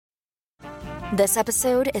This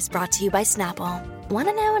episode is brought to you by Snapple. Want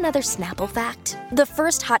to know another Snapple fact? The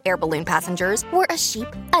first hot air balloon passengers were a sheep,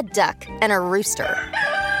 a duck, and a rooster.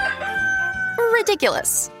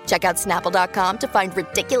 Ridiculous. Check out Snapple.com to find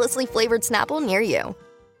ridiculously flavored Snapple near you.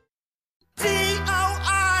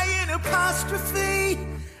 DOIN_ITWIT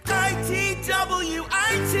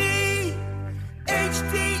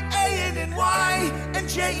HDANNY and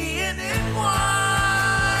JENNY.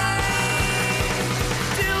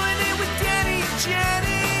 Doing it with Danny and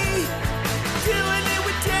Jenny. Doing it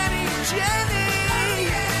with Danny and Jenny.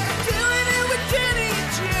 Doing it with Danny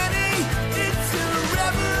and Jenny. It's a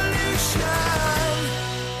revolution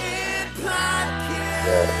in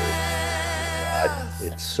podcast.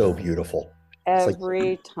 It's so beautiful.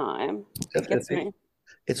 Every time it gets me.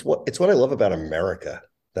 It's what I love about America.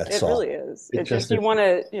 That song. It really is. It's just you want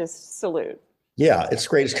to just salute. Yeah, it's the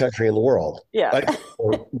greatest country in the world. Yeah,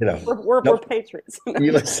 we're patriots.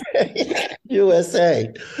 USA.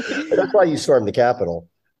 That's why you stormed the Capitol.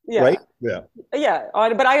 Yeah. Right. Yeah.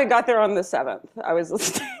 But I got there on the 7th. I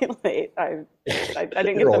was late. I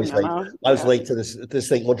didn't get the memo. I was late to this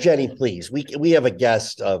thing. Well, Jenny, please. We have a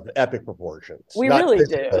guest of epic proportions. We really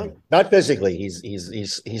do. Not physically. He's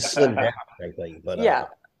slimmed down, I think. But yeah.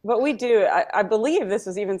 But we do. I believe this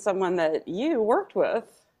is even someone that you worked with.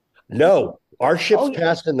 No, our ships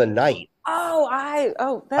passed in the night.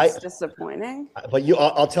 That's disappointing. But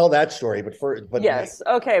I'll tell that story. Yes.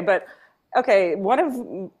 Okay. One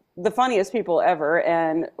of the funniest people ever,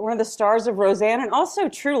 and one of the stars of Roseanne, and also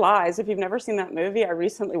True Lies. If you've never seen that movie, I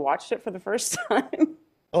recently watched it for the first time.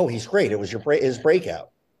 Oh, he's great. It was his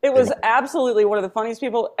breakout. It was absolutely one of the funniest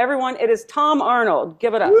people. Everyone, it is Tom Arnold.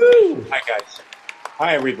 Give it up. Woo! Hi, guys.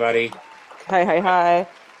 Hi, everybody. Hi.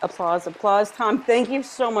 Applause. Tom, thank you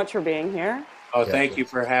so much for being here. Oh, thank you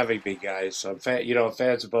for having me, guys. I'm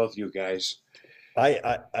fans of both you guys.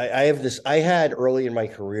 I have this. I had early in my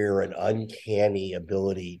career an uncanny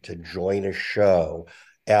ability to join a show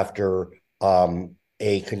after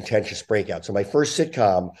a contentious breakout. So my first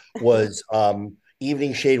sitcom was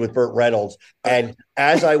Evening Shade with Burt Reynolds, and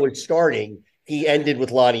as I was starting, he ended with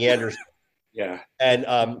Lonnie Anderson. Yeah,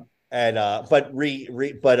 but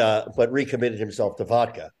recommitted himself to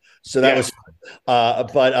vodka. So that was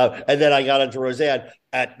fun. And then I got into Roseanne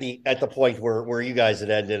at the point where you guys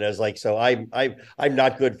had ended. I was like, so I'm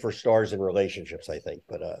not good for stars in relationships, I think.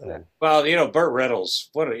 But well, Burt Reynolds,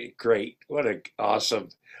 what an awesome,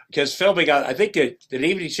 because filming I think did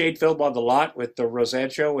Evening Shade film on the lot with the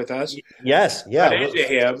Roseanne show with us? Yes, yeah.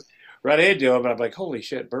 Run into him, and I'm like, holy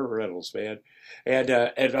shit, Burt Reynolds, man. And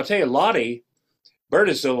I'll tell you, Lonnie, Bert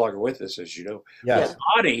is no longer with us, as you know. Yes.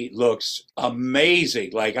 Lonnie looks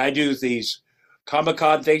amazing. Like, I do these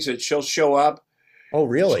Comic-Con things that she'll show up. Oh,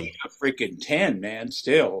 really? She's a freaking 10, man,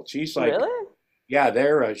 still. She's like, really?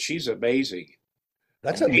 Yeah, she's amazing.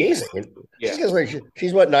 That's amazing. Yeah.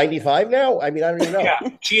 She's what, 95 now? I mean, I don't even know. Yeah,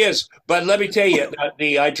 she is. But let me tell you,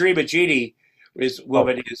 the I Dream of Jeannie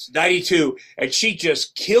woman is 92, and she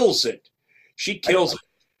just kills it. She kills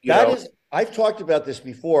it. I've talked about this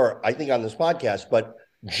before, I think, on this podcast, but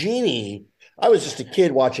Jeannie, I was just a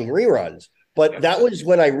kid watching reruns, but that was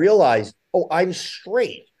when I realized, I'm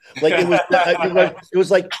straight. Like it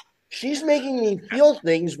was like, she's making me feel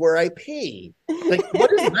things where I pee. Like,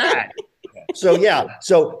 what is that?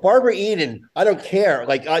 So Barbara Eden, I don't care.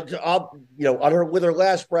 Like I'll on her with her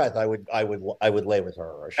last breath, I would lay with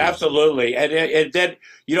her. Absolutely, and then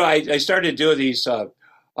I started doing these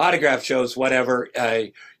autograph shows, whatever.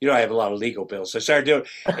 I have a lot of legal bills. So I started doing.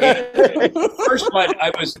 First one, I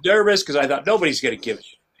was nervous because I thought nobody's going to give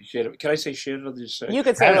shit. Can I say shit on this? You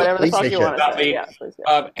could say whatever the fuck you want to say. Yeah, please,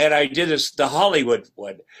 and I did the Hollywood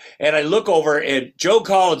one, and I look over, and Joe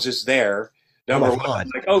Collins is there. Number one. I'm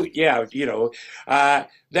like, oh yeah,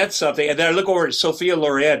 that's something. And then I look over, and Sophia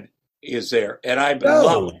Loren is there, and I'm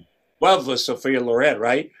love with Sophia Loren,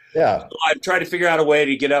 right? Yeah. So I'm trying to figure out a way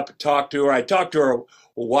to get up and talk to her. I talked to her a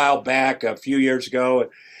while back, a few years ago,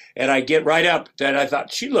 and I get right up. That I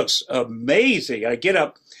thought she looks amazing. I get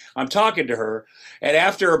up, I'm talking to her, and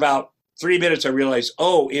after about 3 minutes, I realize,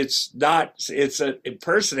 it's an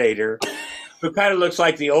impersonator who kind of looks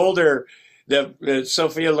like the older, the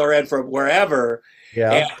Sophia Loren from wherever.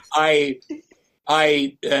 Yeah. And I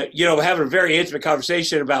having a very intimate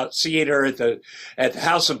conversation about seeing her at the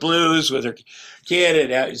House of Blues with her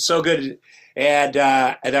kid, and it's so good. And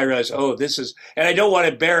I realized, this is, and I don't want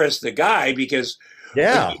to embarrass the guy because,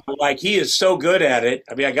 he is so good at it.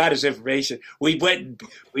 I mean, I got his information. We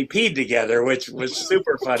peed together, which was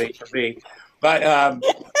super funny for me. But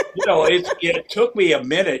it took me a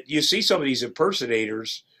minute. You see some of these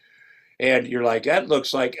impersonators, and you're like, that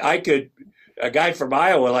looks like I could a guy from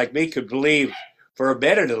Iowa like me could believe for a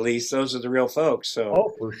minute at least those are the real folks. So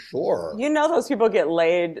Oh, for sure. You know, those people get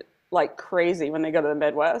laid like crazy when they go to the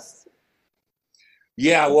Midwest.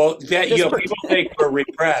 yeah, well, that Just people think we're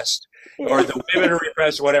repressed or the women are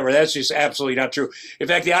repressed or whatever. That's just absolutely not true. In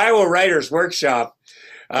fact, the Iowa Writers Workshop.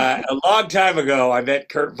 A long time ago, I met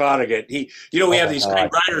Kurt Vonnegut. We have these great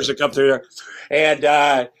writers that come through there,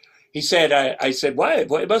 and he said, I said, why?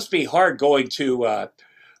 Well, it must be hard going to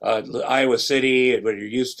Iowa City and when you're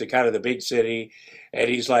used to kind of the big city. And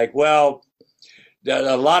he's like, well,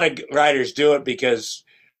 a lot of writers do it because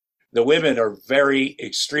the women are very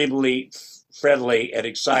extremely friendly and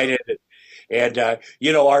excited, and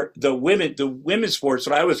the women's sports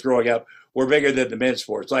when I was growing up were bigger than the men's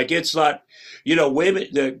sports. Like it's not, women,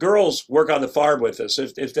 the girls work on the farm with us.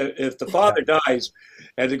 If the father dies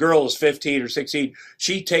and the girl is 15 or 16,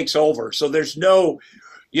 she takes over. So there's no,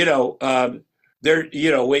 you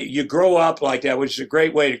grow up like that, which is a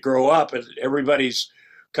great way to grow up, and everybody's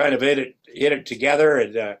kind of in it together.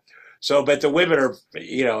 And but the women are,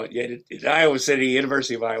 in Iowa City,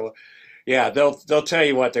 University of Iowa, yeah, they'll tell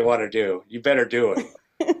you what they want to do. You better do it.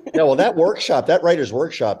 No, well, that writer's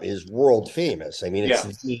workshop is world famous. I mean,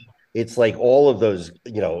 it's like all of those,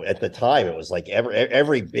 at the time it was like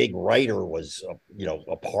every big writer was,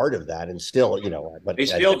 a part of that, and still, but they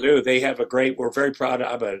still do. They have we're very proud.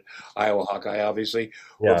 I'm an Iowa Hawkeye, obviously.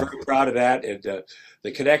 Yeah. We're very proud of that. And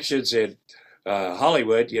the connections in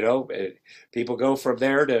Hollywood, people go from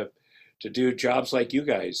there to do jobs like you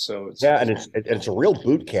guys. So and it's a real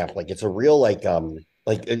boot camp. Like it's a real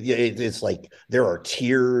it's like there are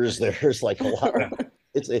tears. There's like a lot.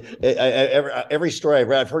 Every story I've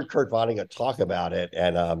read, I've heard Kurt Vonnegut talk about it,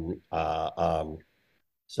 and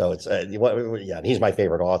so it's he's my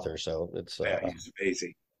favorite author. So it's he's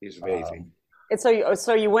amazing. He's amazing. And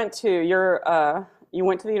so you went to the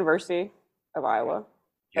University of Iowa.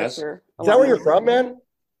 Yes. Is that where you're from, man?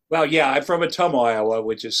 Well, yeah, I'm from Ottumwa, Iowa,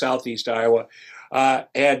 which is southeast Iowa,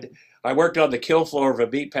 and I worked on the kill floor of a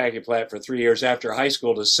meatpacking plant for 3 years after high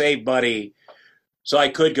school to save money so I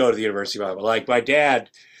could go to the University of Iowa. Like my dad,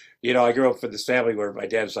 I grew up with this family where my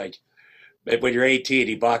dad's like, when you're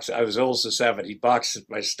 18, I was oldest of 7, he boxed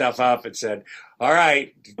my stuff up and said, all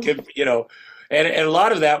right, and a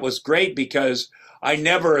lot of that was great because I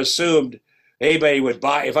never assumed anybody would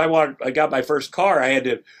buy. If I got my first car, I had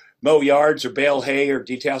to mow yards or bale hay or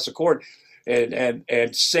detail some corn.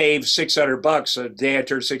 And save $600 the day I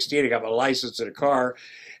turned 16. I got my license in a car,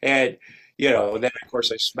 and then of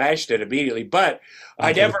course I smashed it immediately. But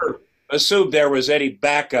I never assumed there was any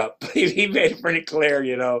backup. He made it pretty clear,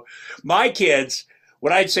 My kids,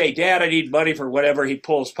 when I'd say, Dad, I need money for whatever, he'd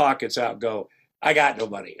pull his pockets out and go, I got no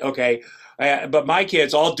money. Okay. But my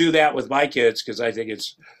kids, I'll do that with my kids because I think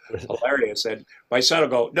it's hilarious. And my son will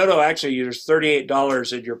go, no, actually, there's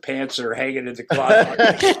 $38 in your pants that are hanging in the closet.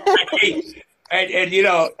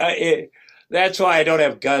 and that's why I don't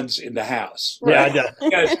have guns in the house. Right? Yeah,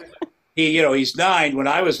 because he's 9. When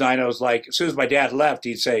I was 9, I was like, as soon as my dad left,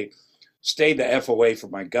 he'd say, stay the F away from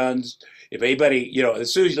my guns. If anybody,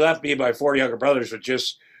 as soon as he left, me and my 4 younger brothers would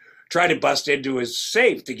just try to bust into his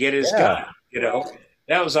safe to get his gun,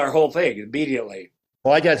 That was our whole thing immediately.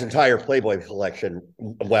 Well, my dad's entire Playboy collection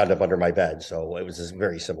wound up under my bed, so it was just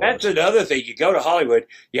very similar. That's another thing. You go to Hollywood,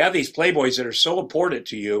 you have these Playboys that are so important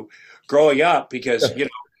to you growing up because,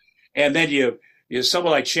 and then you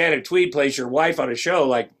someone like Shannon Tweed plays your wife on a show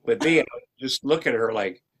like with me, and I just look at her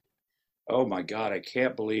like, oh my God, I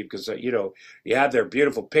can't believe, because, you have their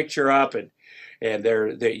beautiful picture up and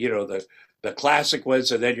they're the classic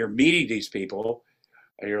ones, and then you're meeting these people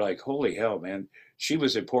and you're like, holy hell, man. She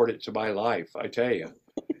was important to my life, I tell you.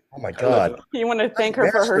 Oh my God! You want to thank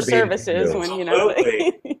her for her services when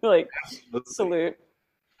salute.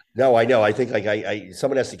 No, I know. I think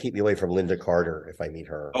someone has to keep me away from Linda Carter if I meet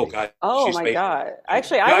her. Oh God! Oh my God!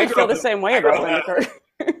 Actually, I would feel the same way about Linda Carter.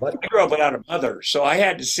 I grew up without a mother, so I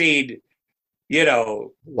had to see,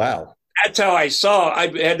 Wow. That's how I saw.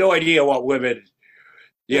 I had no idea what women,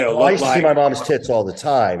 I used to see my mom's tits all the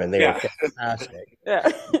time, and they were fantastic.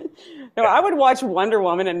 Yeah. No, I would watch Wonder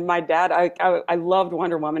Woman, and my dad, I loved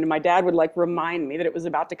Wonder Woman, and my dad would remind me that it was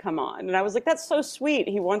about to come on. And I was like, that's so sweet.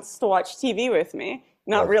 He wants to watch TV with me,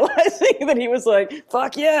 not realizing that he was like,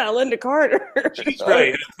 fuck yeah, Linda Carter. She's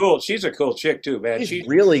right. Cool. She's a cool chick too, man. She's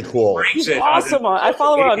really cool. She's awesome. I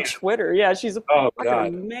follow her on Twitter. Yeah, she's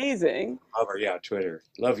amazing. Love her. Yeah, Twitter.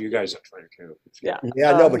 Love you guys on Twitter too. Yeah.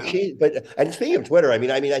 Yeah, no, and speaking of Twitter, I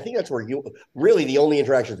mean, I think that's where really the only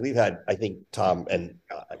interactions we've had, I think, Tom, and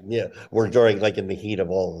were during in the heat of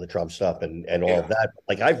all of the Trump stuff and all of that.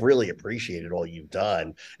 I've really appreciated all you've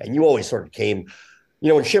done, and you always sort of came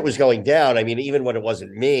when shit was going down, I mean, even when it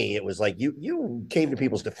wasn't me, it was like you came to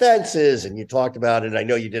people's defenses and you talked about it. And I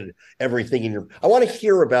know you did everything in your. I want to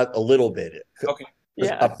hear about a little bit. Okay.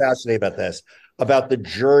 Yeah. I'm fascinated about this, about the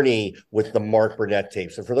journey with the Mark Burnett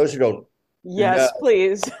tapes. And for those who don't, Yes,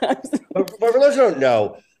 please. but for those who don't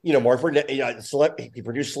know, Mark Burnett, he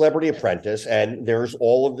produced Celebrity Apprentice, and there's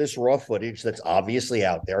all of this raw footage that's obviously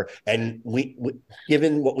out there. And we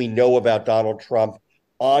given what we know about Donald Trump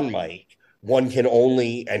on mic, one can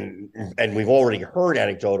only and we've already heard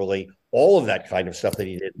anecdotally all of that kind of stuff that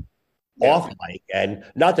he did off mic, and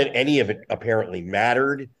not that any of it apparently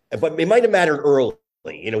mattered, but it might have mattered early.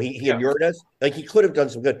 He inured us, like he could have done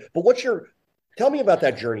some good. But tell me about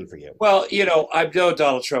that journey for you. Well, I've known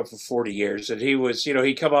Donald Trump for 40 years, and he was,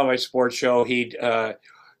 he'd come on my sports show.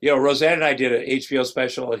 Roseanne and I did an HBO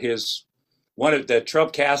special at one of the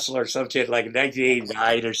Trump Castle or something, like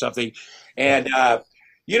 1989 or something. And, I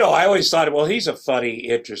always thought, well, he's a funny,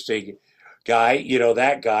 interesting guy.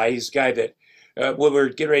 That guy, he's a guy that when we were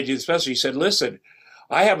getting ready to do the special, he said, listen,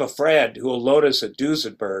 I have a friend who will load us at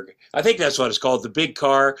Duesenberg. I think that's what it's called, the big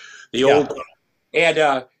car, the old,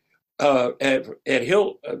 and I'll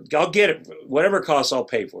get it, whatever it costs, I'll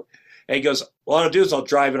pay for it. And he goes, what I'll do is I'll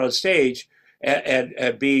drive it on stage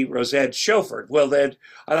and be Roseanne's chauffeur. Well, then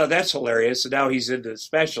I thought that's hilarious. And now he's in the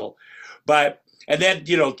special. And then,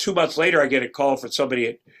 2 months later, I get a call from somebody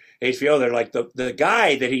at HBO. They're like, the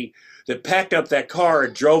guy that packed up that car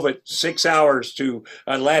and drove it 6 hours to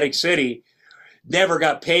Atlantic City never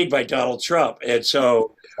got paid by Donald Trump. And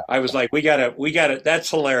so I was like, we gotta,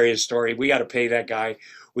 that's a hilarious story. We got to pay that guy.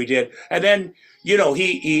 We did. And then,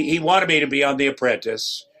 he wanted me to be on The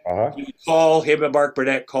Apprentice. He call him and Mark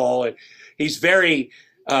Burnett call. And he's very,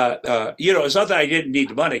 it's not that I didn't need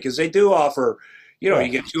the money, because they do offer, you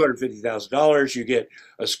get $250,000, you get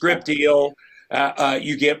a script deal,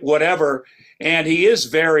 you get whatever. And he is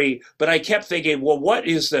but I kept thinking, well,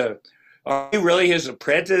 are you really his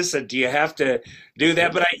apprentice? And do you have to do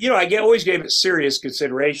that? But I always gave it serious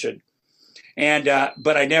consideration. And,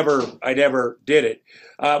 but I never did it.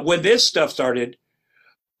 When this stuff started,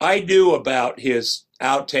 I knew about his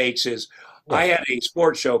outtakes. I had a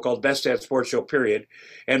sports show called Best Damn Sports Show, period.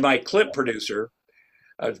 And my clip producer,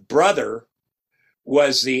 brother,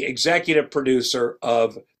 was the executive producer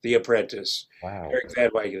of The Apprentice. Wow. Eric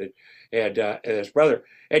Van Wagenen and his brother.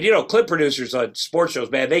 And, clip producers on sports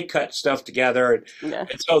shows, man, they cut stuff together.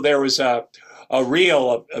 And so there was a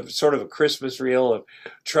reel, sort of a Christmas reel of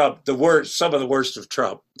Trump, some of the worst of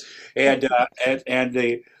Trump. And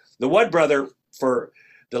the one brother, for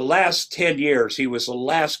the last 10 years, he was the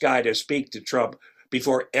last guy to speak to Trump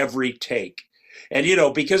before every take. And,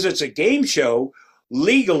 because it's a game show,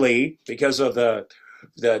 legally, because of the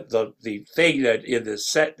thing that in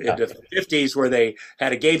the 50s where they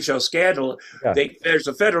had a game show scandal, there's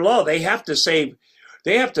a federal law. They have to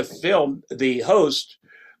film the host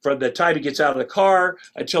from the time he gets out of the car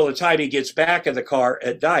until the time he gets back in the car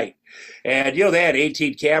at night. And, they had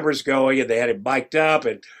 18 cameras going, and they had it mic'd up.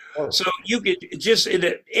 And so you could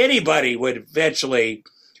anybody would eventually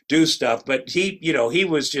do stuff, but he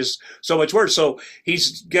was just so much worse. So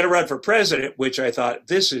he's going to run for president, which I thought,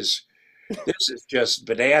 this is just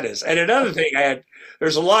bananas. And another thing,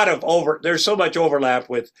 there's so much overlap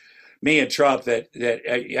with me and Trump that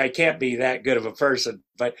I can't be that good of a person.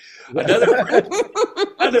 But another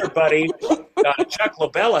buddy, Chuck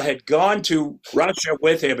LaBella, had gone to Russia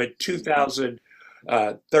with him in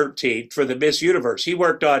 2013 for the Miss Universe. He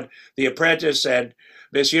worked on The Apprentice and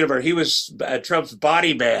Miss Universe. He was Trump's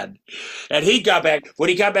body man. And when he got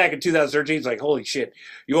back in 2013, he's like, holy shit,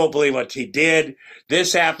 you won't believe what he did.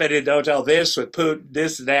 This happened in Hotel this with Putin,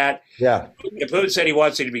 this and that. Yeah. And Putin said he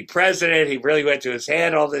wants him to be president. He really went to his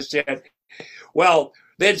head, all this shit. Well,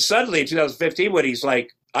 then suddenly in 2015, when he's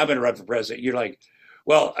like, I'm going to run for president, you're like,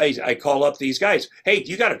 well, I call up these guys. Hey,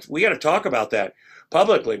 we got to talk about that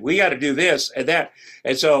publicly. We got to do this and that.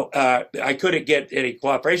 And so I couldn't get any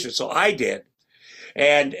cooperation. So I did.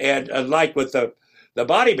 And like with the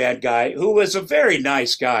body man guy, who was a very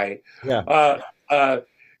nice guy,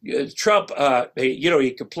 Trump,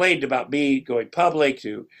 he complained about me going public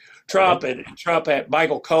to Trump, and Trump had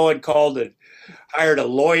Michael Cohen called and hired a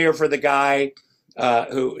lawyer for the guy,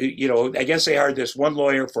 who, I guess they hired this one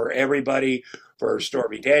lawyer for everybody, for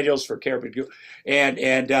Stormy Daniels, for Karen,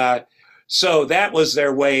 and so that was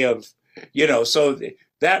their way of, so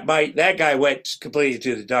that guy went completely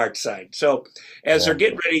to the dark side. So as they're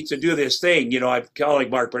getting ready to do this thing, I'm calling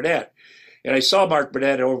Mark Burnett, and I saw Mark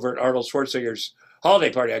Burnett over at Arnold Schwarzenegger's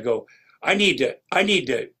holiday party. I go, I need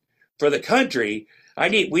to, for the country,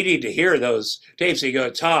 we need to hear those tapes. He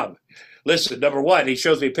goes, Tom, listen, number one, he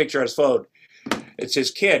shows me a picture on his phone. it's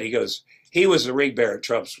his kid. He goes, he was the ring bearer at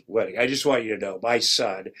Trump's wedding. I just want you to know, my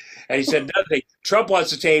son. And he said, nothing. Trump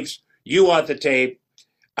wants the tapes. You want the tape.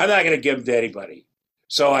 I'm not going to give them to anybody.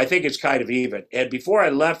 So I think it's kind of even. And before I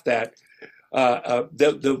left that,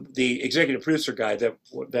 the executive producer guy,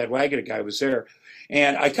 that Wagner guy was there.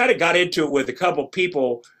 And I kind of got into it with a couple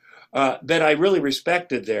people that I really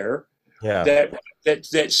respected there. Yeah.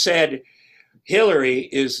 That said, Hillary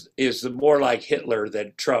is the more like Hitler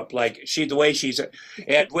than Trump. Like the way she's, and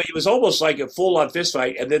it was almost like a full on fist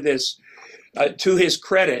fight. And then this, to his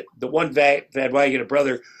credit, the one Van Wagner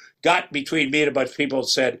brother got between me and a bunch of people and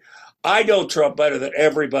said, I know Trump better than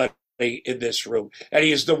everybody in this room, and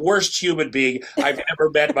he is the worst human being I've ever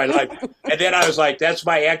met in my life. And then I was like, that's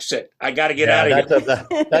my exit. I got to get out of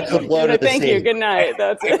here. That's a blow to the Thank you. scene. Good night.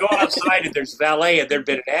 That's I it. go outside and there's valet, and there'd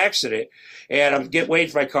been an accident, and I'm waiting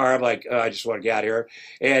for my car. I'm like, I just want to get out of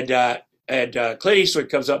here. And Clint Eastwood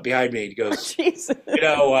comes up behind me and he goes, Jesus.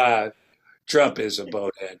 Trump is a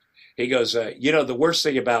bonehead. He goes, the worst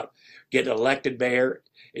thing about getting elected mayor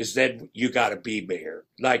is then you got to be mayor.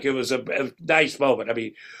 Like, it was a nice moment. I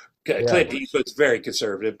mean, Clint Eastwood's very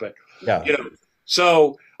conservative, but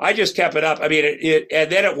so I just kept it up. I mean,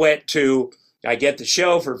 and then it went to, I get the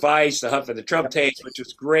show for Vice, the Huff and the Trump tapes, which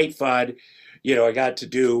was great fun. I got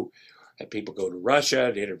to have people go to Russia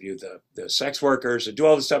and interview the sex workers and do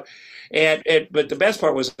all this stuff. But the best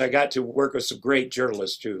part was I got to work with some great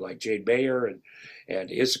journalists too, like Jane Mayer and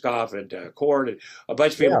Isikoff and Cord and a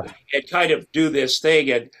bunch of people, and kind of do this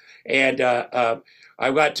thing. And I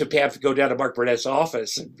got to have to go down to Mark Burnett's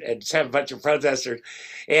office and have a bunch of protesters.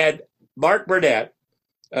 And Mark Burnett,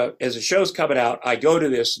 as the show's coming out, I go to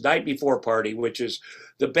this night before party, which is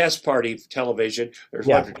the best party of television. There's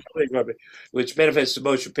one for television, which benefits the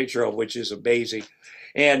motion picture home, which is amazing.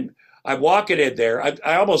 And I'm walking in there.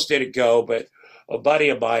 I almost didn't go, but a buddy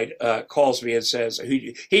of mine calls me and says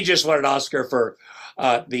he just won an Oscar for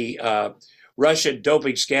the Russian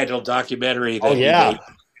doping scandal documentary. That he made.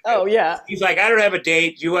 Oh, yeah. He's like, I don't have a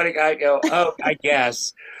date. You want to go? I go, oh, I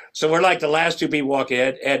guess. So we're like the last two people walk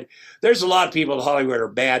in. And there's a lot of people in Hollywood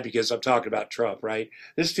are mad because I'm talking about Trump, right?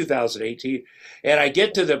 This is 2018. And I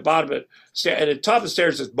get to the bottom of at the top of the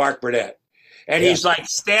stairs is Mark Burnett. And he's like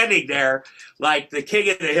standing there like the king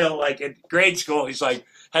of the hill, like in grade school. He's like,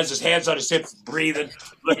 has his hands on his hips, breathing,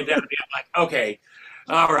 looking down at me. I'm like, okay.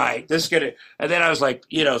 All right, this is gonna. And then I was like,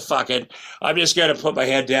 fuck it. I'm just gonna put my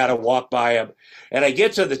head down and walk by him. And I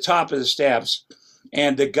get to the top of the steps,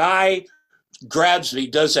 and the guy grabs me,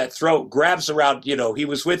 does that throat, grabs around. He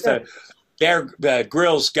was with the Bear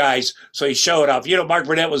Grylls guys, so he showed up. Mark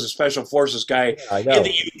Burnett was a special forces guy in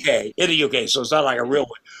the UK, so it's not like a real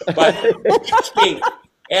one. But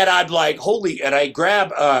and I'm like, holy! And I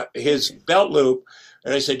grab his belt loop.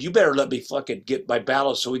 And I said, you better let me fucking get my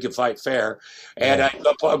balance so we can fight fair. And I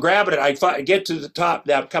grab it. I get to the top.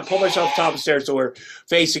 Now, pull myself top of the stairs so we're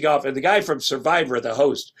facing off. And the guy from Survivor, the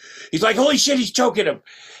host, he's like, holy shit, he's choking him.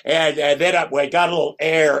 And then I got a little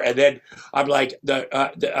air. And then I'm like,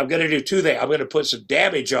 I'm going to do two things. I'm going to put some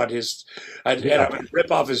damage on his, and I'm going to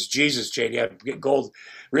rip off his Jesus chain. Yeah, get gold,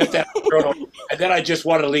 rip that. And then I just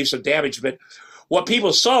wanted to leave some damage. But what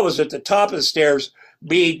people saw was at the top of the stairs,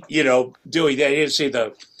 me, doing that. You didn't see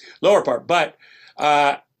the lower part. But,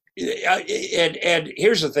 and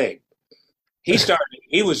here's the thing.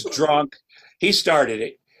 He was drunk. He started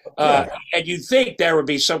it. And you'd think there would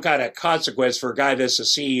be some kind of consequence for a guy that's the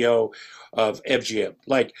CEO of MGM.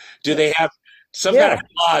 Like, do they have some kind of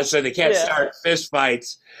laws so they can't start fist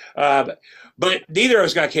fights? But neither of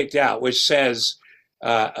us got kicked out, which says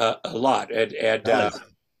a lot. And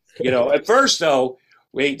at first, though,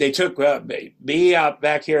 they took me out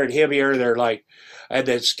back here and him here. They're like, and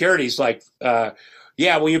the security's like,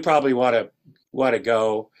 you probably want to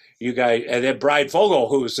go, you guys. And then Brian Fogel,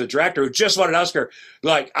 who was the director, who just won an Oscar,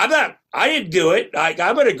 like, I didn't do it.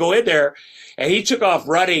 I'm going to go in there. And he took off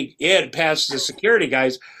running in past the security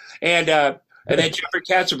guys. And then Jeffrey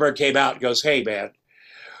Katzenberg came out and goes, hey, man,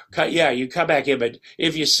 you come back in, but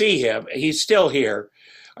if you see him, he's still here.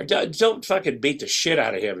 Don't fucking beat the shit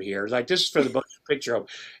out of him here. Like, this is for the motion picture home.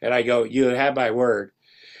 And I go, you have my word.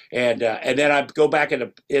 And then I go back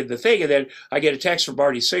in the thing, and then I get a text from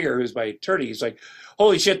Marty Singer, who's my attorney. He's like,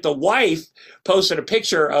 holy shit, the wife posted a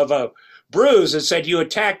picture of a bruise and said you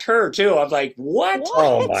attacked her too. I'm like, what?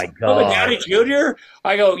 Oh my God. Downey Jr.?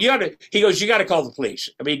 I go, he goes, you got to call the police.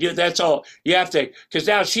 I mean, that's all you have to, because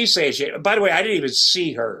now she's saying shit. By the way, I didn't even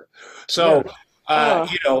see her. So, I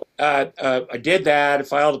did that. I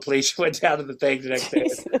filed the police, went down to the thing the next day,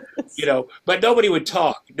 but nobody would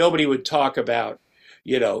talk. Nobody would talk about,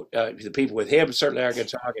 the people with him certainly aren't going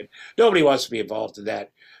to talk. And nobody wants to be involved in that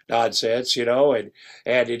nonsense, and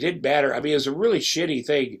it didn't matter. I mean, it was a really shitty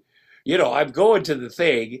thing. I'm going to the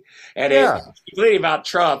thing, and it's completely about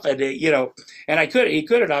Trump, and and he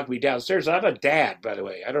could have knocked me downstairs. I'm a dad, by the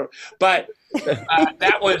way. I don't, but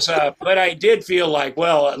that was. But I did feel like,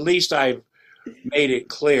 well, at least I've made it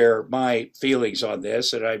clear my feelings on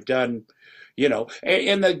this, and I've done.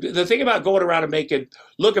 And the thing about going around and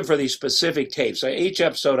looking for these specific tapes, each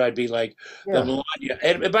episode I'd be like, the Melania.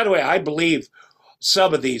 And by the way, I believe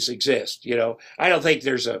some of these exist. I don't think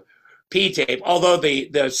there's a P tape, although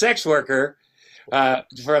the sex worker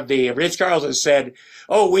from the Ritz-Carlton said,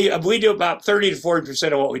 oh, we do about 30 to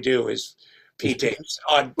 40% of what we do is P tapes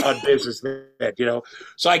on Business Net,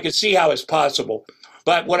 so I could see how it's possible.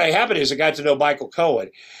 But what happened is I got to know Michael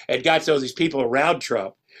Cohen and got to know these people around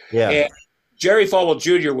Trump. Yeah. And Jerry Falwell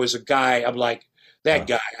Jr. was a guy, I'm like, that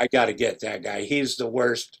guy, I got to get that guy. He's the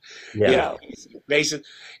worst, Mason.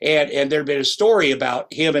 And there'd been a story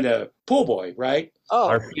about him and a pool boy, right?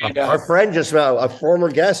 Oh, our friend a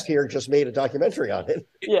former guest here just made a documentary on it.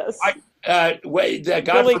 Yes.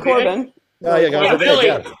 Billy Corbin. Oh, yeah, Billy.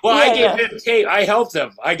 Yeah. Well, I gave him tape. I helped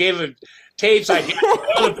him. I gave him tapes. I gave him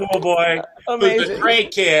another pool boy who's a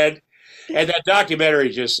great kid. And that documentary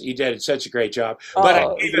he did such a great job.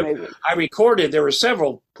 But I recorded, there were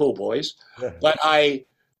several pool boys, but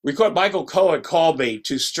Michael Cohen called me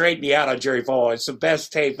to straighten me out on Jerry Falwell. It's the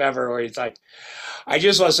best tape ever where he's like, I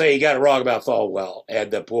just want to say you got it wrong about Falwell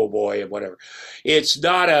and the pool boy and whatever. It's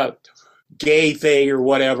not a gay thing or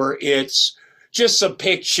whatever. It's just some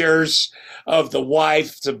pictures of the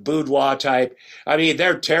wife, the boudoir type. I mean,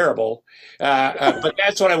 they're terrible. But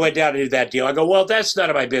that's when I went down to do that deal. I go, well, that's none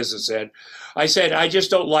of my business then. I said, I just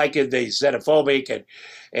don't like it. They xenophobic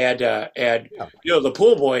and the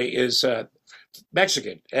pool boy is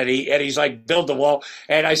Mexican and he's like build the wall.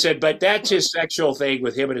 And I said, but that's his sexual thing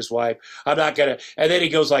with him and his wife. I'm not gonna. And then he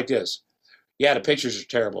goes like this. Yeah, the pictures are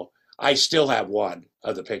terrible. I still have one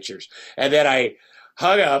of the pictures. And then I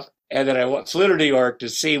hung up and then I flew to New York to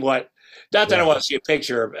see what. Not that I want to see a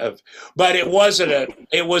picture of, but it was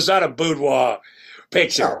not a boudoir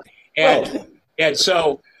picture. No. And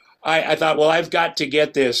so I thought, well, I've got to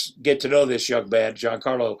get to know this young man,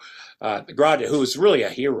 Giancarlo Grande, who is really a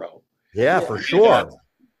hero. Yeah, for sure.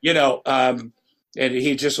 And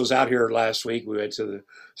he just was out here last week. We went to the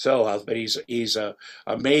Soho House, but he's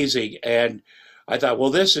amazing. And I thought,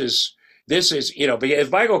 well, this is,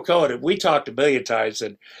 because Michael Cohen, we talked a million times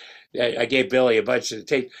and I gave Billy a bunch of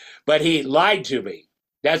tape, but he lied to me.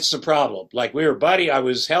 That's the problem. Like we were buddy. I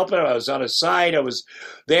was helping him. I was on his side. I was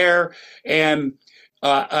there. And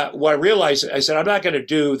what I realized, I said, I'm not going to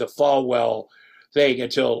do the Falwell thing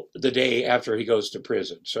until the day after he goes to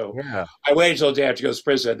prison. So I waited until the day after he goes to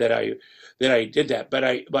prison. Then I did that. But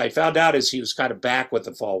I found out is he was kind of back with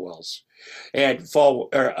the Falwells and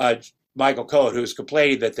Michael Cohen, who's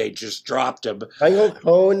complaining that they just dropped him. Michael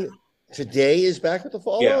Cohen today is back with the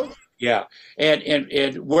Falwells? Yeah.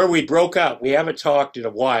 And where we broke up, we haven't talked in a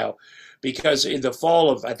while because in the fall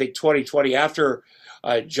of, I think, 2020, after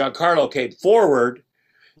Giancarlo came forward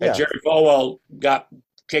and Jerry Falwell got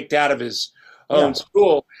kicked out of his own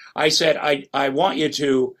school, I said, I want you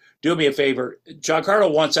to do me a favor.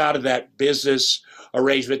 Giancarlo wants out of that business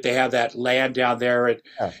arrangement. They have that land down there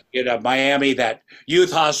in Miami, that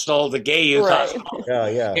youth hostel, the gay youth hostel.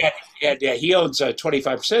 And he owns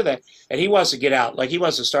 25% of that, and he wants to get out. Like, he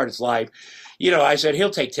wants to start his life. I said, he'll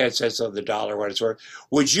take 10 cents on the dollar what it's worth.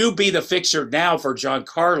 Would you be the fixer now for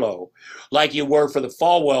Giancarlo like you were for the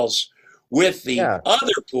Falwells with the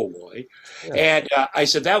other pool boy? And I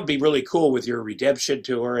said, that would be really cool with your redemption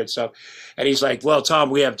tour and stuff. And he's like, well, Tom,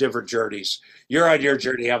 we have different journeys. You're on your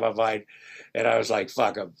journey, I'm on mine. And I was like,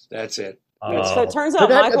 fuck him. That's it. So it turns out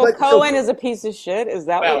Michael Cohen is a piece of shit. Is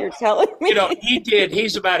that what you're telling me?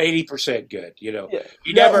 He's about 80% good.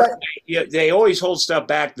 He never. They always hold stuff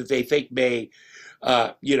back that they think may,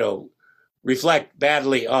 reflect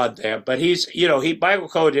badly on them. But Michael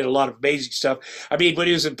Cohen did a lot of amazing stuff. I mean, when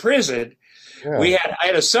he was in prison, I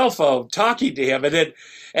had a cell phone talking to him, and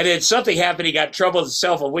then something happened. He got in trouble with the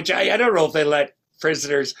cell phone, which I don't know if they let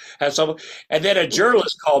prisoners have cell phone. And then a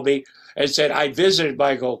journalist called me and said, I visited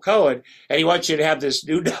Michael Cohen, and he wants you to have this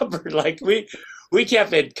new number. Like, we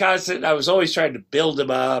kept in constant. I was always trying to build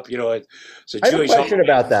him up. It's a Jewish. I have a question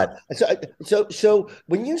about that. So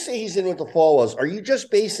when you say he's in with the Falwells, are you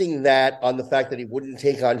just basing that on the fact that he wouldn't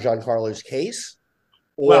take on Giancarlo's case,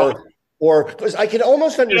 or because I can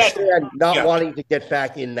almost understand not wanting to get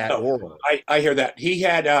back in that world? I hear that. He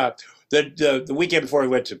had the weekend before he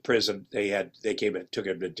went to prison. They came and took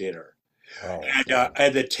him to dinner,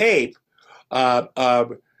 and the tape. I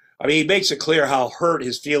mean, he makes it clear how hurt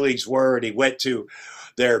his feelings were, and he went to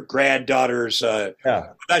their granddaughter's. I'm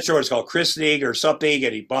not sure what it's called, christening or something,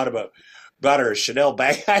 and he bought her a Chanel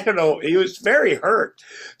bag. I don't know. He was very hurt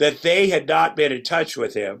that they had not been in touch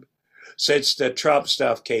with him since the Trump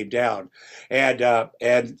stuff came down, and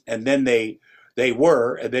then they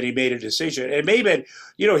were, and then he made a decision. It may have been,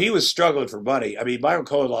 he was struggling for money. I mean, Michael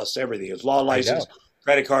Cohen lost everything: his law license,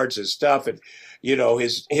 credit cards, and stuff, and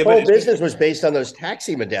his whole business was based on those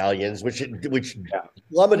taxi medallions, which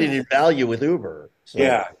plummeted in value with Uber. So.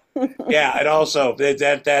 Yeah, and also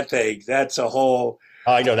that thing, that's a whole.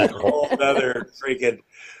 I know that's a whole other freaking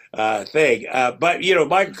thing. But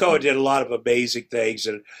Michael Cohen did a lot of amazing things,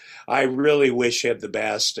 and I really wish him the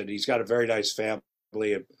best. And he's got a very nice family.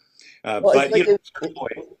 And, sorry.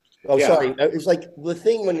 It's like the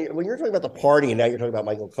thing when you're talking about the party, and now you're talking about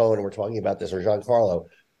Michael Cohen, and we're talking about this, or Giancarlo.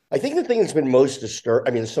 I think the thing that's been most disturbing.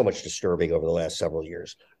 I mean, there's so much disturbing over the last several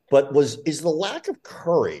years, but is the lack of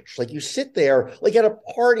courage. Like you sit there, like at a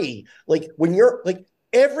party, like when you're like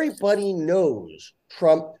everybody knows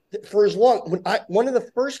Trump for as long. One of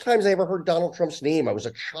the first times I ever heard Donald Trump's name, I was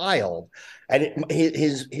a child, and he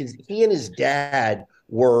and his dad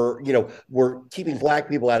were keeping black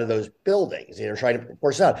people out of those buildings, trying to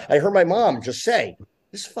force out. I heard my mom just say,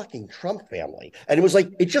 "This fucking Trump family," and it was like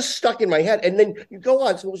it just stuck in my head. And then you go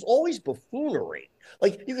on, so it was always buffoonery.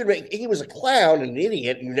 Like he was a clown and an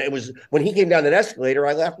idiot, and it was when he came down that escalator,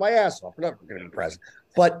 I laughed my ass off. We're not going to be president,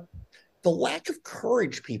 but the lack of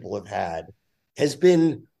courage people have had has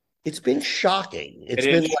been shocking. It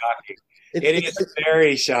is shocking. It is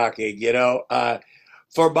very shocking,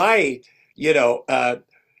 for my,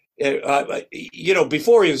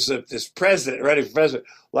 before he was this president, running for president,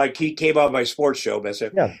 like he came on my sports show,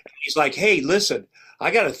 he's like, "Hey, listen,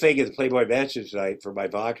 I got a thing at the Playboy Mansion tonight for my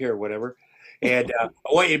vodka or whatever, and I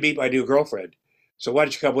want you to meet my new girlfriend. So why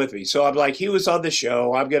don't you come with me?" So I'm like, he was on the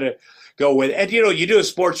show. I'm going to go with, and you do a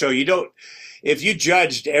sports show. You don't, if you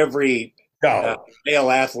judged every male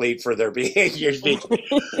athlete for their behaviors.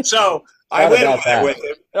 So I went over there with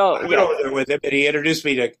him. I went over there with him, and he introduced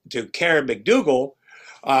me to Karen McDougal,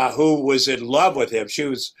 who was in love with him. She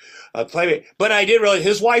was a playmate, but I didn't realize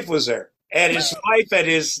his wife was there, and his wife and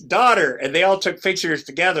his daughter, and they all took pictures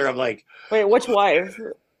together. I'm like, wait, which wife?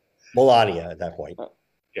 Melania at that point.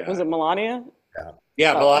 Was it Melania?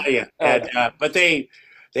 Yeah, Melania. And but they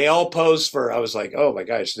all posed for. I was like, oh my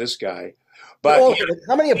gosh, this guy. But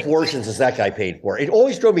how many abortions has that guy paid for? It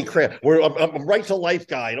always drove me crazy. I'm a right to life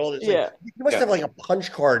guy and all this. Yeah. Like, you must have like a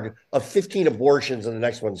punch card of 15 abortions and the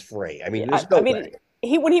next one's free. I mean, there's no way.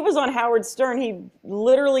 When he was on Howard Stern, he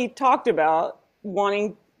literally talked about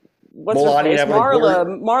wanting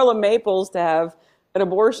Marla Maples to have an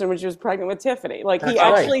abortion when she was pregnant with Tiffany. Like he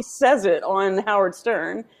actually says it on Howard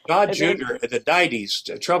Stern. Todd Jr. in the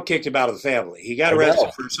 90s, Trump kicked him out of the family. He got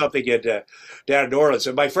arrested for something down in New Orleans,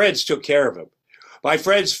 and my friends took care of him. My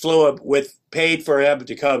friends flew him paid for him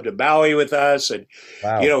to come to Maui with us, and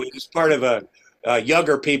he was part of a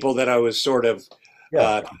younger people that I was sort of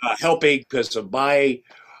helping because of my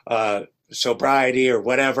sobriety or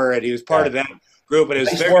whatever, and he was part of that group. And it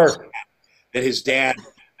was very sad that his dad.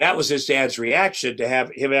 That was his dad's reaction to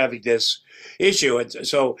him having this issue. And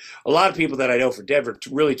so a lot of people that I know from Denver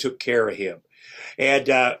really took care of him. And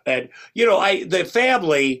the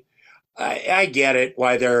family, I get it,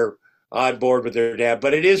 why they're on board with their dad,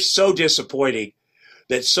 but it is so disappointing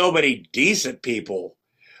that so many decent people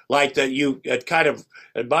like that you kind of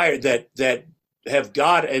admire that have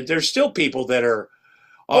got, and there's still people that are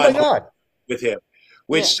on board with him.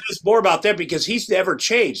 Which says more about them because he's never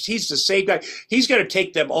changed. He's the same guy. He's going to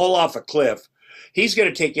take them all off a cliff. He's going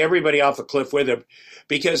to take everybody off a cliff with him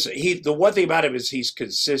because the one thing about him is he's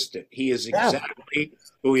consistent. He is exactly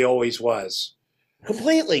who he always was.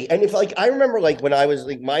 Completely. And I remember when I was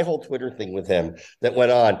my whole Twitter thing with him that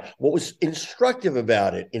went on, what was instructive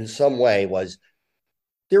about it in some way was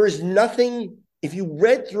there is nothing, if you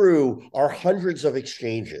read through our hundreds of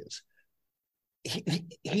exchanges,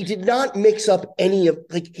 he did not mix up any of,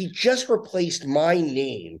 he just replaced my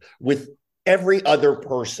name with every other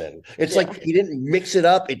person. It's like he didn't mix it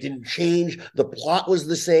up. It didn't change. The plot was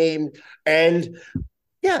the same. And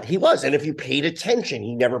he was. And if you paid attention,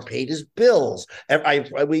 he never paid his bills.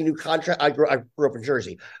 We knew I grew up in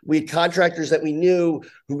Jersey. We had contractors that we knew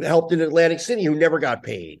who helped in Atlantic City who never got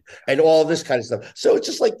paid and all this kind of stuff. So it's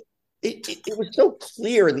just it was so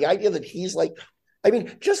clear. And the idea that he's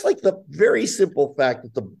just like the very simple fact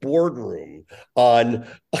that the boardroom on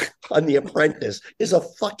The Apprentice is a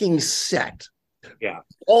fucking set. Yeah.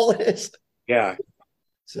 All it is. Yeah.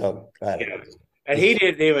 So, I don't know. And he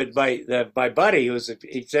didn't even, my buddy, who was a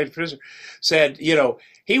prisoner, said,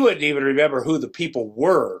 he wouldn't even remember who the people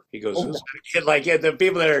were. He goes, the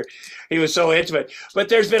people he was so intimate. But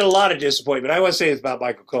there's been a lot of disappointment. I want to say this about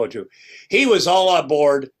Michael Cohen, too. He was all on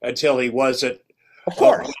board until he wasn't. Of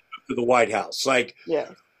course. To the White House. Yeah.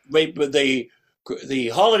 The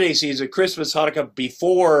holiday season, Christmas, Hanukkah,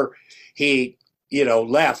 before he,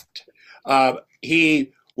 left,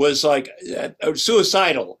 he was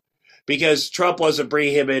suicidal because Trump wasn't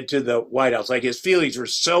bringing him into the White House. His feelings were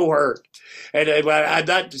so hurt. And I'm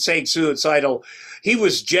not saying suicidal. He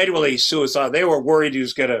was genuinely suicidal. They were worried he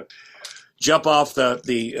was going to jump off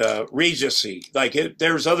the Regency.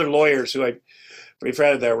 There was other lawyers who I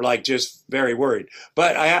befriended that were just very worried.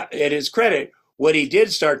 But at his credit, when he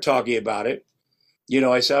did start talking about it,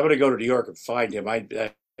 I said, I'm going to go to New York and find him.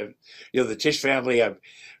 The Tisch family,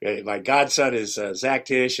 my godson is Zach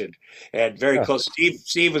Tisch, and very close.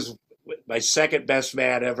 Steve was my second best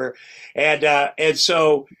man ever. And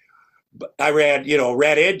so I ran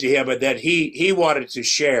into him, and then he wanted to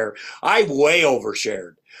share. I way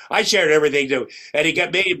overshared. I shared everything and he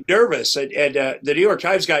made him nervous. And the New York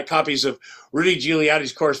Times got copies of Rudy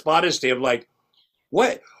Giuliani's correspondence to him.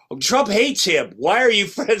 What? Trump hates him. Why are you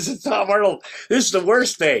friends with Tom Arnold? This is the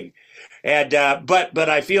worst thing. And but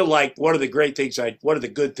I feel like one of the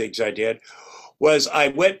good things I did was I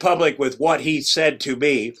went public with what he said to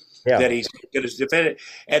me. Yeah. That he's going to defend it,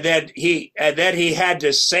 and then he had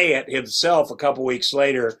to say it himself a couple weeks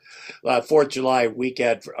later, 4th of July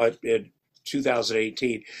weekend in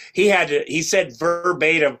 2018. He said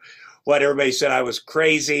verbatim what everybody said. I was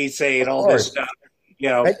crazy saying all this stuff.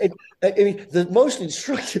 I mean, the most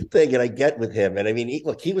instructive thing that I get with him, and I mean,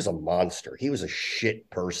 he was a monster. He was a shit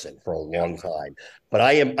person for a long time. But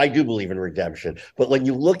I do believe in redemption. But when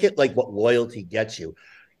you look at what loyalty gets you.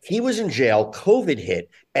 He was in jail, COVID hit,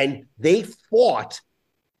 and they fought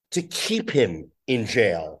to keep him in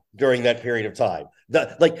jail during that period of time.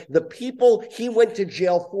 The people he went to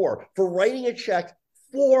jail for writing a check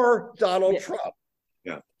for Donald Trump.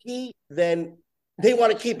 Yeah. They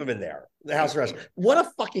want to keep him in there, the house arrest. What a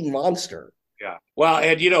fucking monster. Yeah. Well,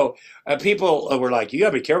 and people were like, you got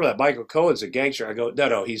to be careful that Michael Cohen's a gangster. I go,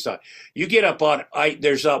 no, he's not. You get up on,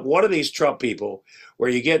 there's one of these Trump people where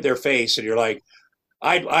you get in their face and you're like,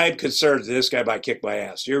 I'm concerned that this guy might kick my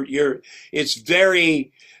ass. It's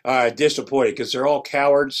very disappointing because they're all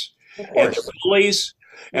cowards and they're bullies.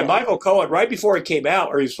 And Michael Cohen, right before he came out,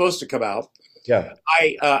 or he was supposed to come out,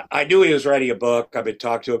 I knew he was writing a book. I've been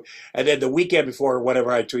talking to him. And then the weekend before,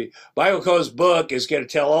 whatever I tweet, Michael Cohen's book is going to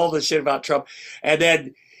tell all this shit about Trump. And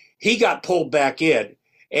then he got pulled back in.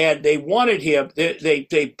 And they wanted him.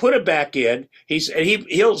 They put him back in.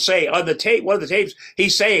 He'll say on the tape, one of the tapes,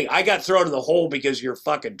 he's saying, "I got thrown in the hole because of your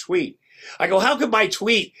fucking tweet." I go, "How could my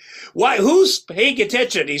tweet? Why? Who's paying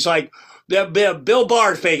attention?" He's like, "Bill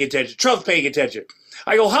Barr's paying attention. Trump's paying attention."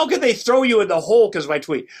 I go, "How could they throw you in the hole because of my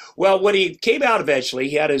tweet?" Well, when he came out eventually,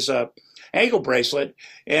 he had his ankle bracelet,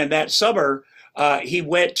 and that summer. He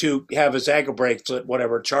went to have his ankle bracelet,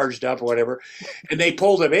 whatever, charged up or whatever, and they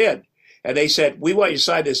pulled him in. And they said, we want you to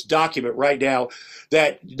sign this document right now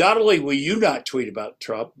that not only will you not tweet about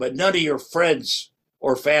Trump, but none of your friends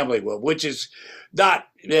or family will, which is not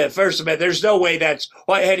First Amendment. There's no way that's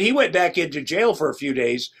why. And he went back into jail for a few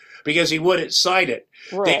days because he wouldn't sign it.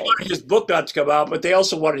 Right. They wanted his book not to come out, but they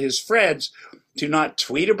also wanted his friends to not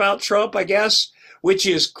tweet about Trump, I guess, which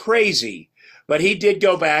is crazy. But he did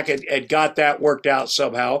go back and got that worked out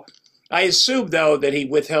somehow. I assume, though, that he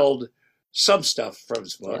withheld some stuff from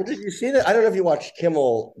his book. Did you see that? I don't know if you watched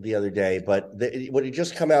Kimmel the other day, but what had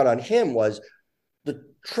just come out on him was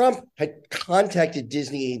Trump had contacted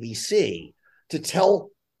Disney ABC to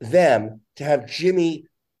tell them to have Jimmy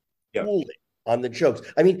Cool on the jokes.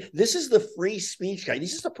 I mean, this is the free speech guy.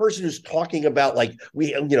 This is the person who's talking about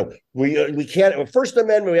we can't First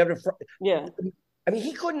Amendment. We have to. I mean,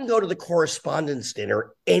 he couldn't go to the Correspondents'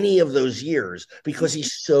 Dinner any of those years because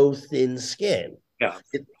he's so thin-skinned. Yeah.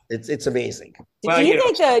 It's amazing. Do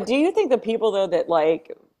you think the people though that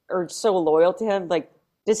are so loyal to him,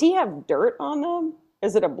 does he have dirt on them?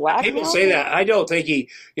 Is it a blackmail? People say that. I don't think he.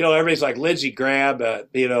 Everybody's like Lindsey Graham.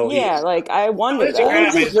 I wonder.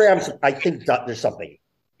 Lindsey Graham. I think there's something.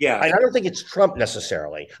 Yeah, I don't think it's Trump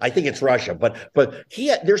necessarily. I think it's Russia, but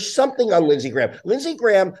there's something on Lindsey Graham. Lindsey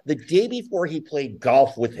Graham, the day before he played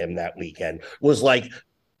golf with him that weekend, was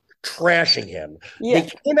trashing him. Yeah.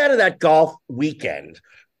 They came out of that golf weekend.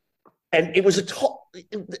 And it was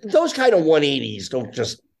those kind of 180s don't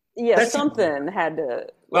just. Yeah, something had to.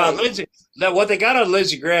 Well, what they got on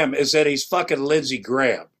Lindsey Graham is that he's fucking Lindsey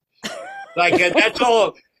Graham. That's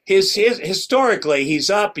all. His historically, he's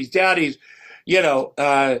up, he's down,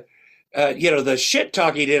 The shit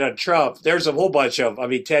talk he did on Trump. There's a whole bunch of. I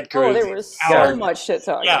mean, Ted Cruz. Oh, there was so much shit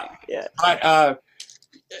talking. Yeah. But I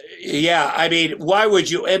mean, why would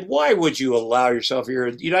you allow yourself? You're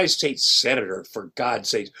a United States senator, for God's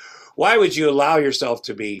sakes. Why would you allow yourself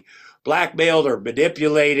to be blackmailed or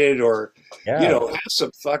manipulated or, have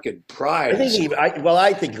some fucking pride?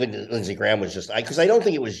 I think Lindsey Graham was just, because I don't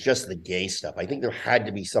think it was just the gay stuff. I think there had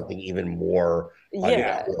to be something even more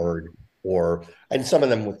untoward, and some of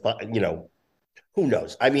them with, who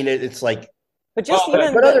knows? I mean, it's like. But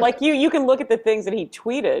you can look at the things that he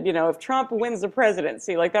tweeted. If Trump wins the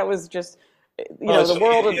presidency, like that was just, the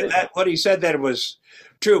world of what he said that was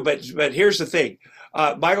true. But here's the thing: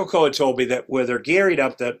 Michael Cohen told me that when they're gearing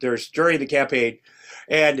up, that there's during the campaign,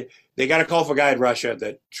 and they got a call from a guy in Russia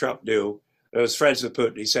that Trump knew that was friends with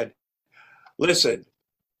Putin. He said, "Listen,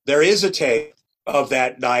 there is a tape of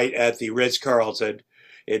that night at the Ritz-Carlton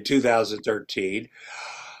in 2013."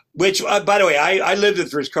 Which, by the way, I lived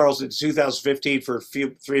at Ritz-Carlton in 2015 for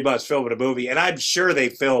 3 months filming a movie, and I'm sure they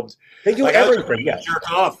filmed. They do everything,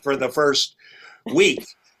 jerk off for the first week,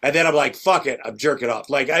 and then I'm like, "Fuck it, I'm jerking off."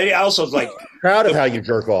 Like I also was like proud of how you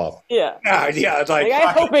jerk off. Yeah. It's like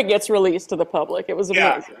I hope it gets released to the public. It was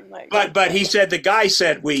amazing. But he said, the guy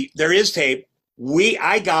said, there is tape.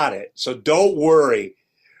 I got it, so don't worry.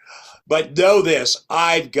 But know this,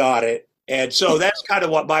 I've got it, and so that's kind of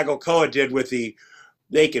what Michael Cohen did with the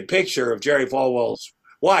naked picture of Jerry Falwell's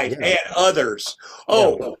wife and others.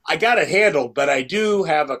 I got it handled, but I do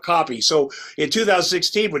have a copy. So in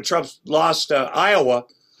 2016, when Trump lost Iowa,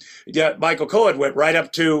 Michael Cohen went right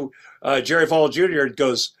up to Jerry Falwell Jr. and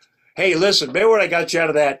goes, "Hey, listen, remember when I got you out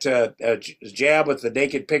of that jab with the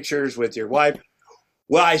naked pictures with your wife?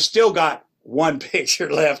 Well, I still got one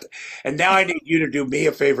picture left, and now I need you to do me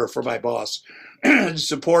a favor for my boss and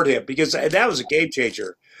support him," because that was a game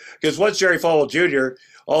changer. Because once Jerry Falwell Jr.,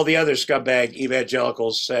 all the other scumbag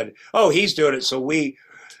evangelicals said, "Oh, he's doing it, so we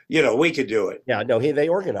could do it." Yeah, no, they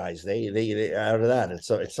organized. They out of that.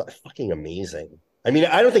 It's fucking amazing. I mean,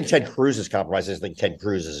 I don't think Ted Cruz is compromised. I think Ted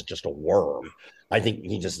Cruz is just a worm. I think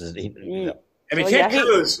he just is. Ted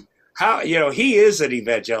Cruz, he is an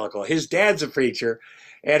evangelical. His dad's a preacher,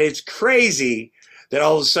 and it's crazy that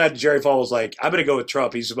all of a sudden Jerry Falwell's like, "I'm going to go with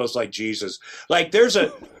Trump. He's the most like Jesus." Like there's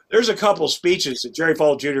a couple speeches that Jerry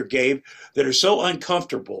Falwell Jr. gave that are so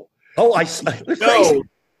uncomfortable. Oh, crazy.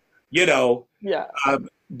 Yeah.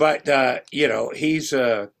 But he's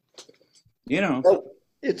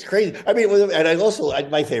it's crazy. I mean, and I also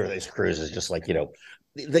my favorite is Cruz is just like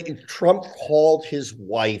Trump called his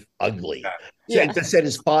wife ugly. Said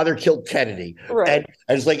his father killed Kennedy, right?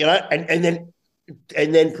 And it's like,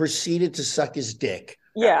 and then proceeded to suck his dick.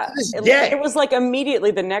 Yeah, it was like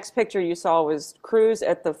immediately the next picture you saw was Cruz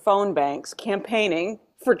at the phone banks campaiging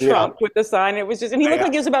for Trump with the sign. It was just, and he looked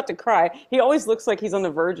like he was about to cry. He always looks like he's on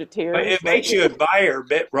the verge of tears. But it makes you admire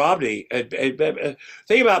Mitt Romney.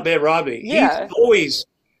 Think about Mitt Romney. Yeah.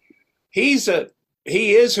 He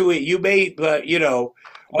is who you made, but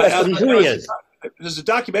That's who he is. There's a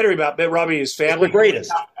documentary about Mitt Romney and his family. The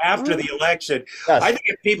greatest. After the election. Yes. I think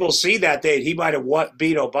if people see that, he might have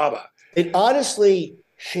beat Obama. It honestly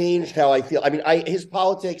changed how I feel. I mean, his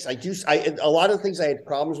politics, a lot of things I had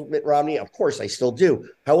problems with Mitt Romney. Of course, I still do.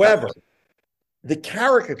 However, the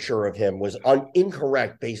caricature of him was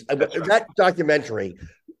incorrect. That documentary,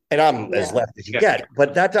 and I'm as left as you get,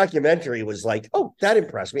 but that documentary was like, oh, that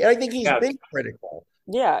impressed me. And I think he's been critical.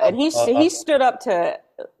 Yeah, and he stood up to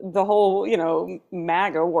the whole,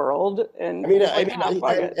 MAGA world, and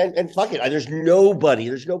fuck it.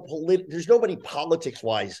 There's nobody politics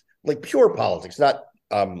wise, like pure politics, not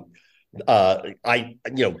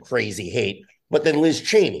crazy hate, but then Liz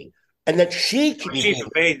Cheney, and that she's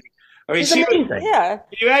amazing. I mean, can you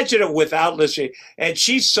imagine it without Liz Cheney? And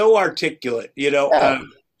she's so articulate.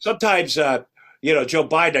 Sometimes. Joe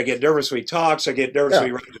Biden, I get nervous when he talks. I get nervous when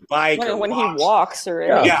he rides a bike. When he walks or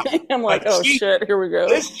anything. I'm like, shit, here we go.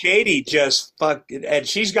 Liz Cheney just and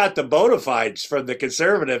she's got the bona fides from the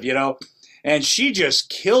conservative, and she just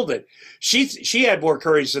killed it. She had more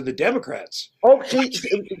courage than the Democrats. Oh, she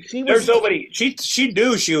there's nobody. She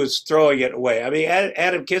knew she was throwing it away. I mean,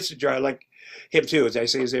 Adam Kinzinger, I like him too. Did I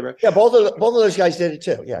say his name right? Yeah, both of those guys did it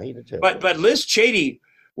too. Yeah, he did too. But Liz Cheney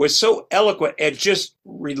was so eloquent and just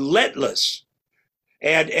relentless.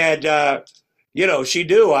 And she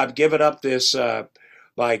knew I've given up this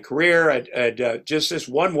my career, and just this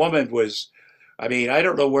one woman was. I mean, I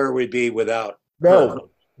don't know where we'd be without her.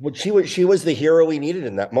 But she was the hero we needed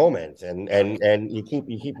in that moment, and you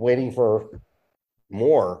keep waiting for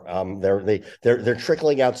more. They're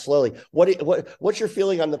trickling out slowly. What's your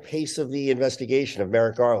feeling on the pace of the investigation of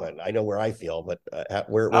Merrick Garland? I know where I feel, but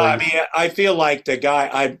where I mean, I feel like the guy.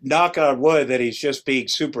 I knock on wood that he's just being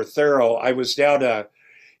super thorough. I was down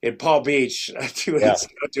in Palm Beach giving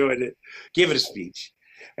a speech,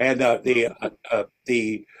 and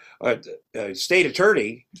the state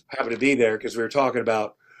attorney happened to be there because we were talking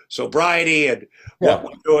about sobriety and what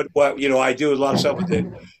we're doing. I do a lot of stuff with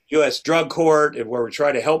the U.S. Drug Court and where we're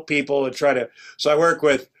trying to help people and so I work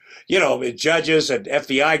with, judges and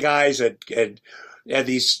FBI guys and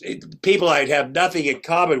these people I'd have nothing in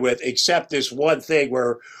common with except this one thing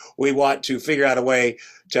where we want to figure out a way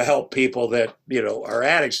to help people that, are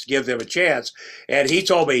addicts, to give them a chance. And he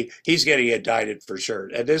told me he's getting indicted for sure.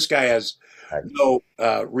 And this guy has no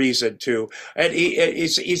reason to, and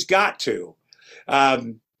he's got to.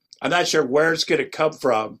 I'm not sure where it's going to come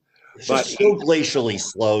from. It's just so glacially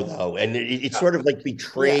slow, though, and it sort of like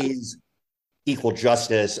betrays equal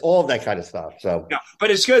justice, all of that kind of stuff. So,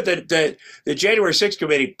 but it's good that the January 6th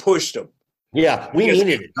committee pushed them. Yeah, we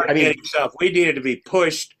needed it. I mean, we needed to be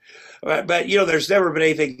pushed, but there's never been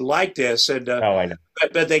anything like this, and I know.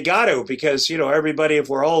 But they got to, because everybody, if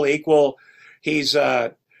we're all equal, he's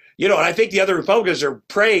and I think the other Republicans are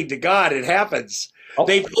praying to God it happens. Oh.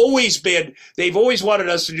 They've always wanted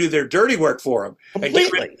us to do their dirty work for them and get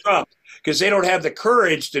rid of Trump, because they don't have the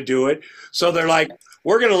courage to do it. So they're like,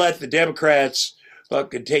 we're going to let the Democrats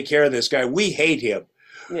fucking take care of this guy. We hate him.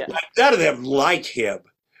 Yeah. Like, none of them like him.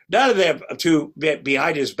 None of them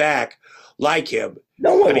behind his back like him.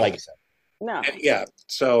 No one likes him. No. Yeah.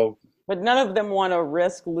 So. But none of them want to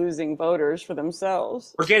risk losing voters for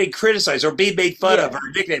themselves. Or getting criticized or being made fun of or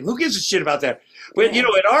nicknamed. Who gives a shit about that? But, in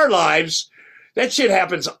our lives, that shit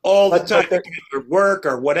happens all the time, or work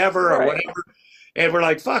or whatever, and we're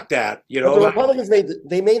like, fuck that, But the Republicans made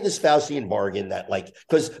this Faustian bargain that,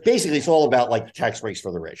 because basically it's all about tax breaks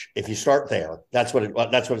for the rich. If you start there, that's what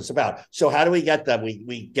it's about. So how do we get them?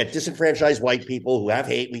 We get disenfranchised white people who have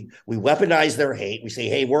hate. We weaponize their hate. We say,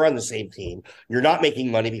 hey, we're on the same team. You're not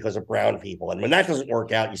making money because of brown people. And when that doesn't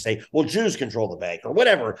work out, you say, well, Jews control the bank or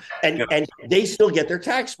whatever, and they still get their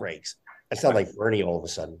tax breaks. I sound like Bernie all of a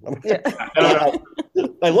sudden.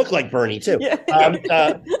 I look like Bernie too. Yeah.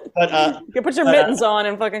 But you can put your mittens on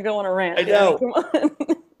and fucking go on a rant. I know. Come on.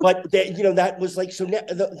 But that was so.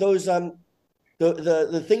 Those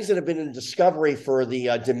the things that have been in discovery for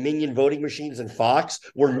the Dominion voting machines and Fox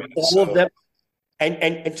were all of them.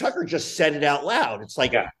 And Tucker just said it out loud. It's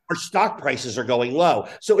like our stock prices are going low.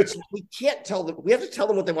 So we can't tell them. We have to tell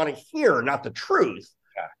them what they want to hear, not the truth.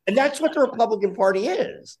 Yeah. And that's what the Republican Party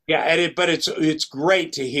is. Yeah, but it's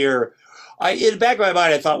great to hear. In the back of my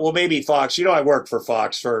mind, I thought, well, maybe Fox. I work for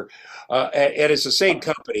Fox and it's the same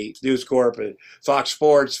company, News Corp, and Fox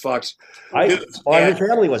Sports, Fox. My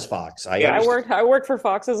family was Fox. I worked for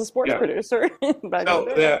Fox as a sports producer.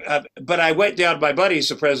 But I went down. My buddy's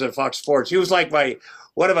the president of Fox Sports. He was like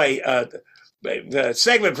one of my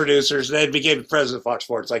segment producers, and then became president of Fox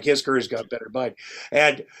Sports. Like, his career's got better than mine.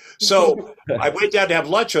 And so I went down to have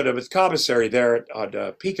lunch with him at the commissary there on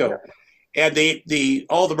Pico. And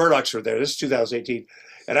all the Murdochs were there. This is 2018.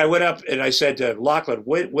 And I went up and I said to Lachlan,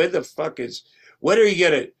 when are you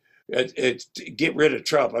going to get rid of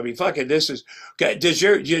Trump? I mean, fucking, does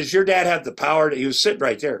your dad have the power? He was sitting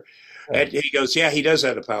right there. And he goes, yeah, he does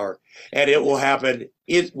have the power. And it will happen.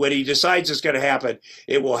 When he decides it's going to happen,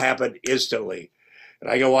 it will happen instantly. And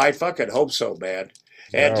I go, well, I fucking hope so, man.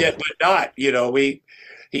 And but not,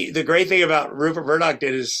 the great thing about Rupert Murdoch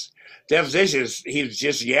did his deposition is he was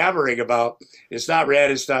just yammering about, it's not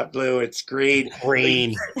red, it's not blue, it's green.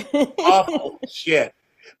 Awful shit.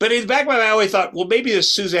 But in the back of my mind, I always thought, well, maybe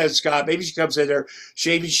this Suzanne Scott, maybe she comes in there,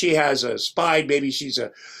 maybe she has a spine, maybe she's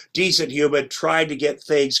a decent human trying to get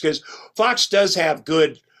things, because Fox does have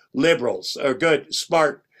good liberals or good,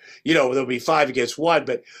 smart, there'll be 5 against 1,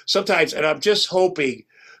 but sometimes, and I'm just hoping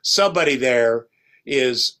somebody there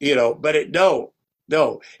is, but no,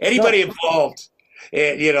 anybody involved,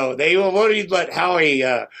 and, they won't even let Howie,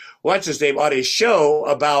 what's his name, on his show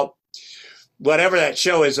about whatever that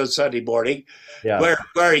show is on Sunday morning,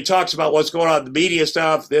 where he talks about what's going on, the media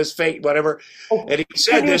stuff, this fake, whatever. And he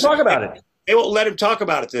said this. Talk about it. They won't let him talk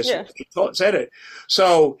about it. He said it.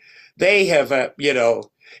 So they have, and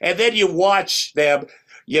then you watch them,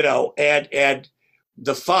 and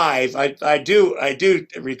the 5. I do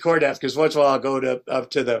record that because once in a while I'll go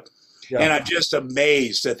up to the. Yeah. And I'm just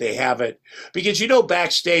amazed that they haven't, because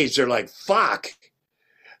backstage they're like, fuck,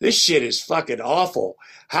 this shit is fucking awful.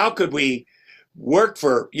 How could we work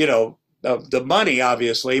for, the money,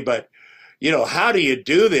 obviously, but, how do you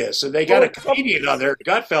do this? And they got a comedian on there,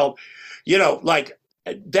 Gutfeld,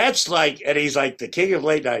 that's like, and he's like the king of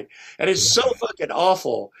late night, and it's so fucking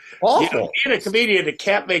awful. Awful. Being a comedian that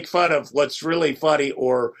can't make fun of what's really funny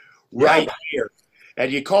or right here,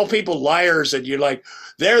 and you call people liars, and you're like,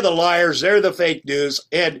 they're the liars, they're the fake news,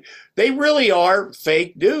 and they really are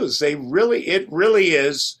fake news. It really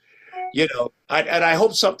is, and I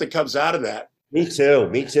hope something comes out of that. Me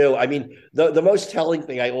too. I mean, the most telling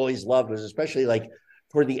thing I always loved was especially like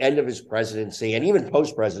toward the end of his presidency and even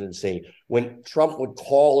post-presidency, when Trump would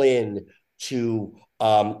call in to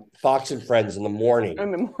Fox and Friends in the morning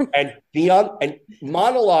and be on and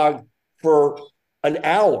monologue for an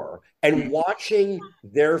hour and watching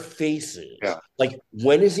their faces. Yeah. Like,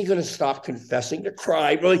 when is he going to stop confessing to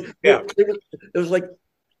crime? Like, Yeah. it was like,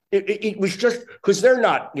 it was just because they're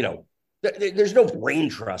not, there's no brain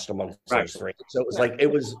trust amongst those three. So it was like,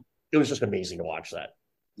 it was just amazing to watch that.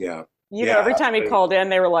 Yeah. Every time he called in,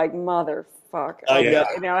 they were like, motherfucker.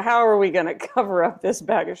 How are we going to cover up this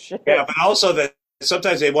bag of shit? Yeah, but also that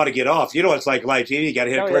sometimes they want to get off. It's like live TV, you got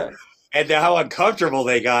to hit and how uncomfortable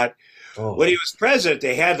they got. Oh. When he was president,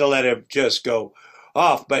 they had to let him just go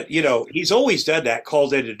off. But, he's always done that,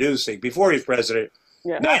 called in to news thing. Before he was president,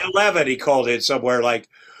 9/11, he called in somewhere like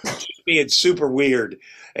being super weird.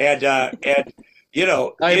 And I have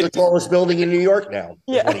the tallest building in New York now.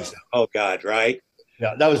 Yeah. Oh, God, right?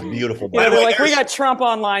 Yeah, that was beautiful. They're like, we got Trump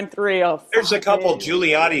on line 3. Oh, there's a couple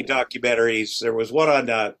Giuliani documentaries. There was one on,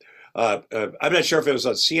 I'm not sure if it was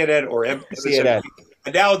on CNN or CNN.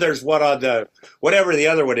 And now there's one on the, whatever the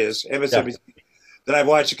other one is, MSNBC, that I've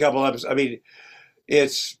watched a couple of. I mean,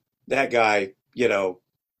 it's that guy,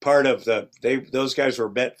 part of those guys were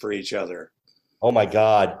meant for each other. Oh my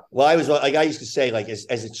God. Well, I used to say, like, as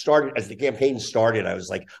the campaign started, I was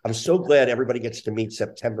like, I'm so glad everybody gets to meet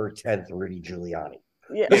September 10th, Rudy Giuliani.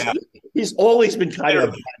 Yeah. He's always been kind of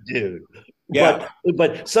a bad dude. Yeah.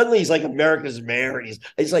 But suddenly he's like America's mayor. And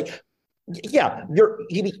he's like, yeah,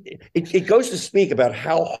 it goes to speak about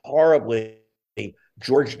how horribly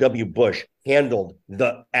George W. Bush handled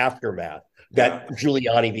the aftermath that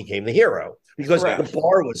Giuliani became the hero, because the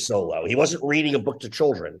bar was so low. He wasn't reading a book to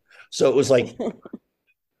children. So it was like.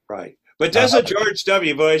 Right. But doesn't George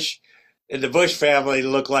W. Bush and the Bush family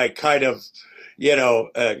look like kind of,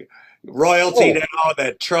 royalty now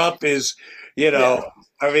that Trump is, I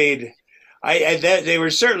mean, they were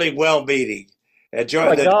certainly well-meaning.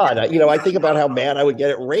 God, I think about how mad I would get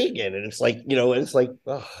at Reagan, and it's like,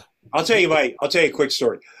 ugh. I'll tell you a quick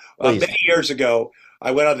story. Many years ago, I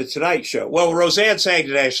went on the Tonight Show. Well, Roseanne sang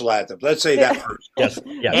the national anthem. Let's say that first. Yes.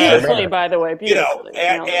 Beautifully, by the way. Beautifully.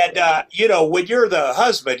 When you're the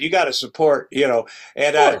husband, you got to support,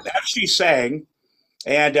 as she sang,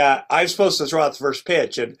 and I'm supposed to throw out the first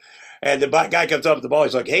pitch, and the guy comes up with the ball.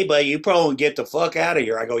 He's like, "Hey, buddy, you probably get the fuck out of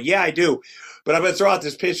here." I go, "Yeah, I do. But I'm going to throw out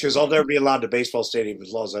this pitch because I'll never be allowed to baseball stadium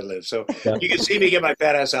as long as I live. So you can see me get my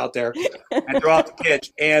fat ass out there and throw out the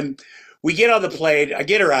pitch." And we get on the plane. I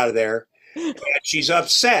get her out of there, and she's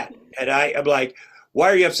upset. And I'm like,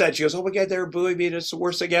 "Why are you upset?" She goes, "Oh my God, they're booing me. It's the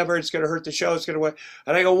worst thing ever. It's going to hurt the show. It's going to."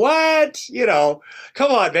 And I go, "What?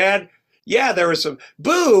 Come on, man. Yeah, there was some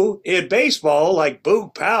boo in baseball, like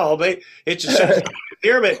boo pal. But it's just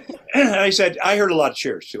endearment." And I said, I heard a lot of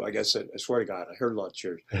cheers too. I guess I swear to God, I heard a lot of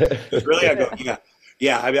cheers. Really, I go,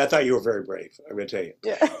 yeah. I mean, I thought you were very brave. I'm going to tell you.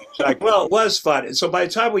 Yeah. So like, well, it was fun. And so by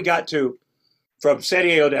the time we got from San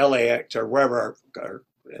Diego to LAX or wherever our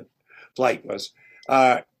flight was,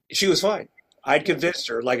 she was fine. I'd convinced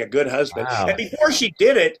her like a good husband. Wow. And before she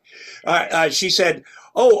did it, she said,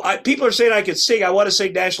 people are saying I can sing. I want to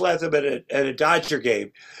sing national anthem at a Dodger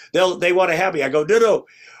game. They want to have me. I go, no,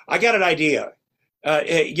 I got an idea.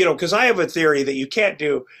 Because I have a theory that you can't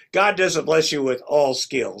do. God doesn't bless you with all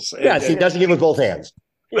skills. Yes, he doesn't give with both hands.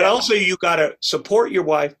 But also you got to support your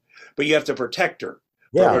wife, but you have to protect her.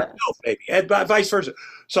 Yeah. Herself, maybe, and vice versa.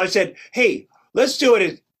 So I said, hey, let's do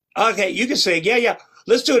it. Okay, you can say, yeah.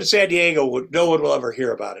 Let's do it in San Diego. No one will ever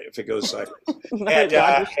hear about it if it goes sideways.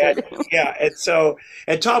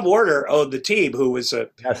 And Tom Warner owned the team, who was a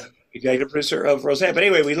executive producer of Roseanne. But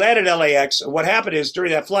anyway, we landed in LAX. What happened is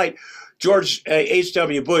during that flight, George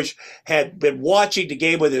H.W. Bush had been watching the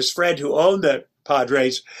game with his friend who owned the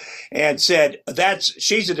Padres and said,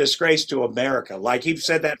 she's a disgrace to America. Like he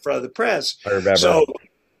said that in front of the press. I remember. So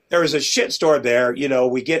there was a shitstorm there.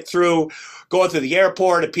 We get through going through the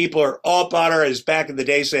airport and people are all on her. As back in the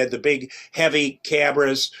days, they had the big heavy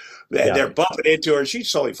cameras. They're bumping into her.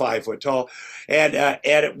 She's only 5 foot tall. And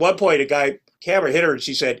at one point, a camera hit her and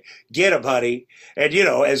she said, "Get him, honey." And,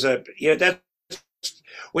 that's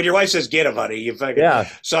when your wife says, "Get him, honey," you fucking. Yeah.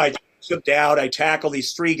 So I took them down. I tackle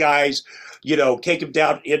these 3 guys, take them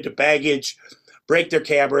down into baggage. break their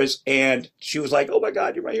cameras, and she was like, "Oh my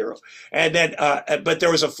God, you're my hero!" And then, but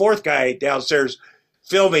there was a fourth guy downstairs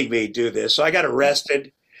filming me do this, so I got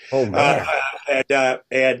arrested. Oh man. And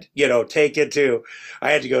taken to.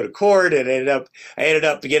 I had to go to court, and I ended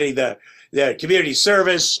up getting the community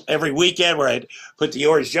service every weekend where I'd put the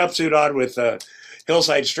orange jumpsuit on with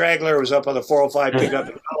Hillside Strangler. Was up on the 405 pick up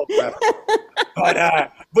the college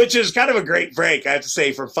but which is kind of a great break, I have to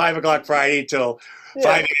say, from 5 o'clock Friday till 5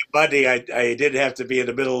 a.m. Monday. I didn't have to be in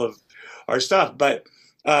the middle of our stuff, but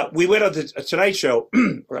we went on the Tonight Show,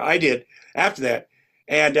 or I did after that,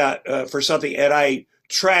 and for something, and I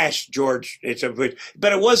trashed George,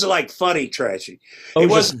 but it wasn't like funny trashing. Oh, it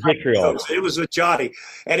wasn't vitriol. It was with Johnny,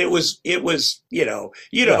 and it was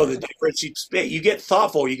the difference. You get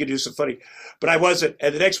thoughtful, you can do some funny, but I wasn't.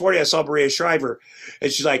 And the next morning, I saw Maria Shriver,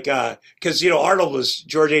 and she's like, because Arnold was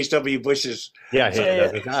George H.W. Bush's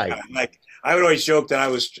guy. Like, I would always joke that I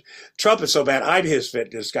was Trump is so bad, I'm his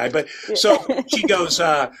fitness guy. But so she goes,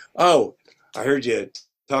 "Oh, I heard you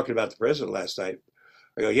talking about the president last night."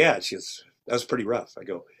 I go, "Yeah." That was pretty rough. I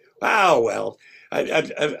go, "Wow, well,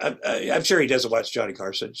 I'm sure he doesn't watch Johnny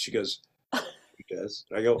Carson." She goes, "He does."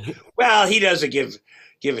 I go, "Well, he doesn't give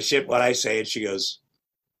a shit what I say." And she goes,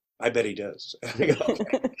 "I bet he does." I go,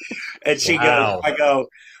 okay. And she goes, I go,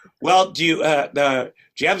 "Well, do you have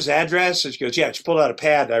his address?" And she goes, "Yeah." She pulled out a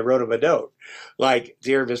pad and I wrote him a note, like,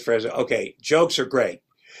 "Dear Mr. President, okay, jokes are great.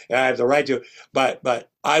 And I have the right to, but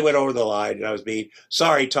I went over the line and I was being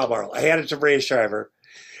sorry, Tom Arnold." I handed it to Maria Shriver.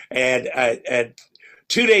 And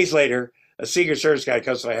 2 days later, a Secret Service guy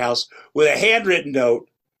comes to my house with a handwritten note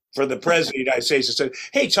from the President of the United States and said,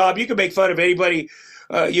 "Hey, Tom, you can make fun of anybody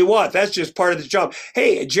you want. That's just part of the job.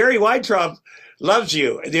 Hey, Jerry Weintraub loves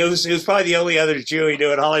you." And it was probably the only other Jew he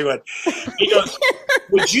knew in Hollywood. He goes,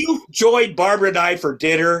 "Would you join Barbara and I for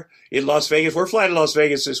dinner in Las Vegas? We're flying to Las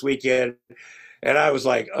Vegas this weekend." And I was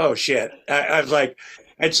like, "Oh, shit." I was like,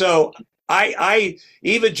 and so I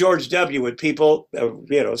even George W. when people,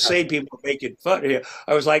 say people are making fun of him,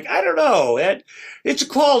 I was like, I don't know. It's a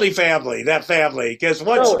quality family, that family. Because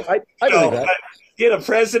once, I believe that.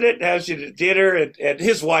 President has you to dinner, and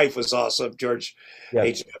his wife was awesome, George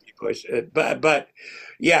H.W. Bush. But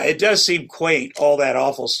yeah, it does seem quaint, all that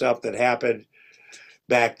awful stuff that happened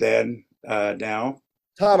back then now.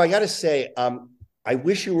 Tom, I got to say, I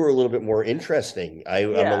wish you were a little bit more interesting.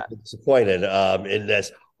 I'm a little disappointed in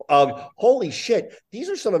this. Holy shit! These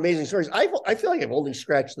are some amazing stories. I feel like I've only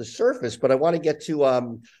scratched the surface, but I want to get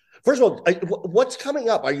to. First of all, what's coming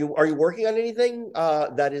up? Are you working on anything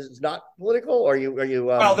that is not political? Or are you?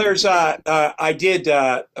 Well, there's I did.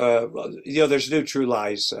 There's a new True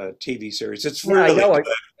Lies TV series. It's really. I know.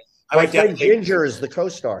 My friend Ginger is the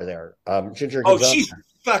co-star there. Ginger. Oh, she's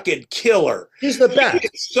fucking killer. She's the best.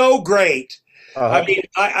 It's so great. Uh-huh. I mean,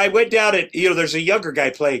 I went down at there's a younger guy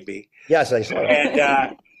playing me. Yes, I saw.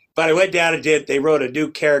 And but I went down and they wrote a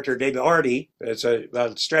new character named Artie. It's a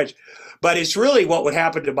stretch, but it's really what would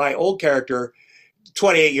happen to my old character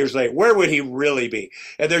 28 years later. Where would he really be?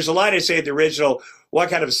 And there's a line I say in the original: "What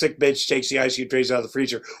kind of a sick bitch takes the ice cube trays out of the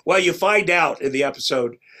freezer?" Well, you find out in the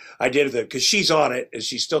episode I did with them, because she's on it and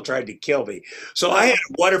she's still trying to kill me. So I had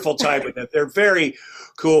a wonderful time with them. They're very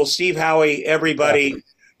cool. Steve Howie, everybody.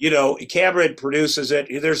 Cameron produces it.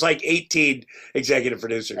 There's like 18 executive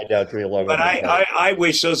producers. I know, 3 along. But I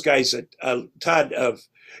wish those guys a ton of,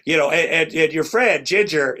 and your friend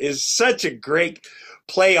Ginger is such a great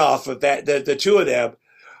playoff of that. The two of them.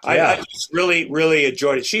 I just really, really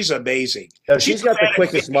enjoyed it. She's amazing. No, she's got the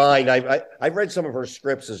quickest mind. I've read some of her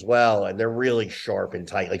scripts as well, and they're really sharp and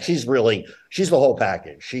tight. Like she's the whole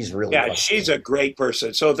package. She's really she's a great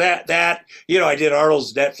person. So that I did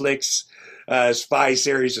Arnold's Netflix spy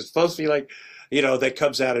series. It's supposed to be like, that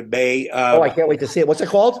comes out in May. I can't wait to see it. What's it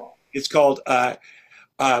called? It's called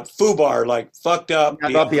FUBAR, like fucked up.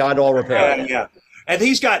 Not beyond all repair. Yeah. And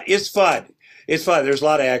it's fun. It's fun. There's a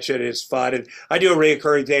lot of action. It's fun. And I do a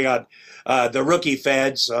reoccurring thing on the Rookie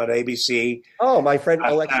Feds on ABC. Oh, my friend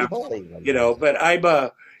Alexi Holy. But I'm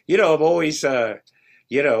I'm always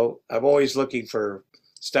looking for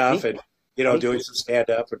stuff and doing some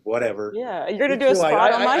stand-up and whatever. Yeah, you're going to do a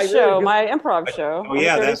spot on my show, my improv show. Oh,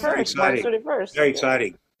 yeah, that's very exciting. March 31st. Very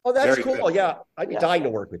exciting. Oh, that's Very cool. good. Yeah, I'd be dying to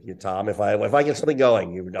work with you, Tom. If I get something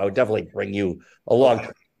going, I would definitely bring you along.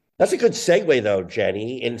 That's a good segue, though,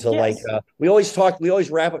 Jenny, into we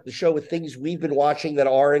always wrap up the show with things we've been watching that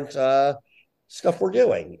aren't stuff we're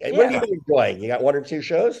doing. And what have you been enjoying? You got 1 or 2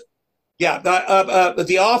 shows? Yeah,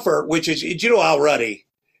 The Offer, which is, Al Ruddy.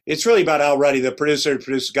 It's really about Al Ruddy, the producer who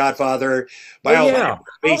produced Godfather.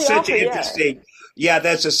 He's such an interesting Yeah,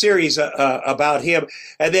 that's a series about him.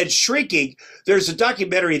 And then Shrinking, there's a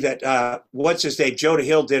documentary that what's his name, Jonah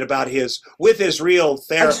Hill did about his real I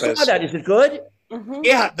therapist. saw that. Is it good? Mhm.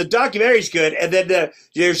 Yeah, the documentary's good. And then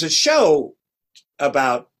there's a show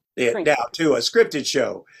about it Shrinking. now too, a scripted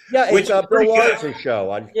show. Yeah, Which it's is Bill pretty good. Lawrence's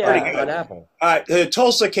show on, Yeah. Pretty good. on Apple. The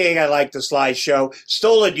Tulsa King, I like the Sly Show.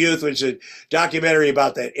 Stolen Youth, which is a documentary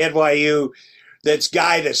about the NYU. That's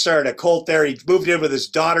guy that started a cult there. He moved in with his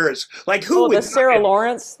daughter. It's like who Oh, would the Sarah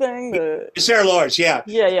Lawrence thing. Sarah Lawrence, yeah.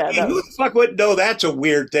 Yeah, yeah. I mean, that who was- the fuck wouldn't know that's a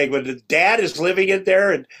weird thing when the dad is living in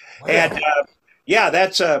there and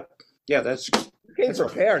that's You came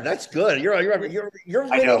prepared. That's good. You're I know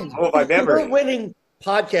winning. some of my You're memory. winning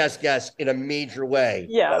podcast guests in a major way.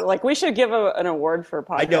 Yeah, like we should give an award for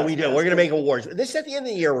podcast. I know we do. We're going to make awards. This at the end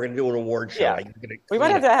of the year. We're going to do an award show. Yeah. We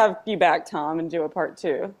might have to have you back, Tom, and do a part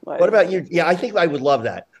 2. Like, What about you? Yeah, I think I would love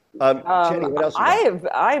that. Jenny, what else?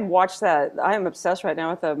 I watched that. I am obsessed right now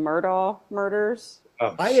with the Murdaugh murders.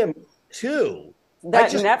 I am too. That I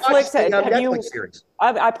just Netflix. watched the, Have Netflix you? series.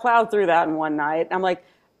 I plowed through that in one night. I'm like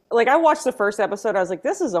I watched the first episode. I was like,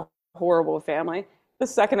 this is a horrible family. The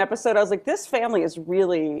second episode, I was like, this family is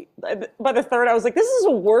really. By the third, I was like, this is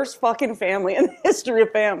the worst fucking family in the history of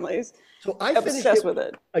families. So I finished Obsessed it. with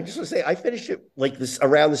it. I just want to say I finished it like this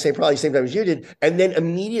around probably the same time as you did, and then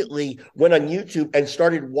immediately went on YouTube and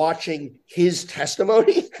started watching his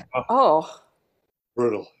testimony. Oh,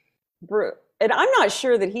 Brutal. and I'm not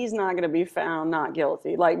sure that he's not going to be found not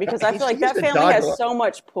guilty. Like because I feel like He's that the family dog. has so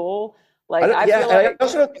much pull. Like I feel like. I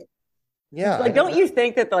also, yeah. Like, don't you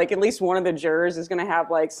think that like at least one of the jurors is going to have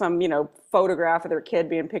like some photograph of their kid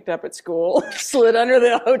being picked up at school, slid under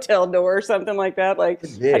the hotel door or something like that? Like,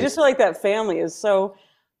 I just feel like that family is so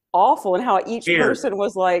awful, and how each Weird. person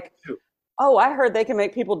was like, "Oh, I heard they can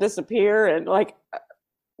make people disappear," and like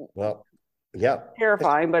Well, yeah.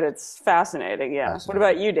 terrifying, but it's fascinating. Yeah. What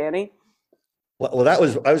about you, Danny? Well,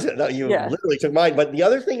 you Yeah. literally took mine. But the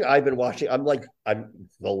other thing I've been watching, I'm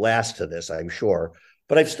the last to this, I'm sure.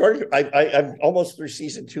 But I'm almost through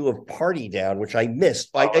season 2 of Party Down, which I missed.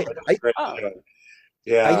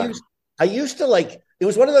 Yeah. I used to like, it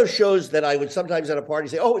was one of those shows that I would sometimes at a party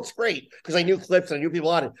say, oh, it's great, because I knew clips and I knew people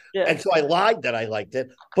on it. Yeah. And so I lied that I liked it.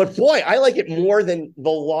 But boy, I like it more than the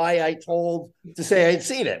lie I told to say I had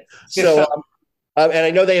seen it. So, and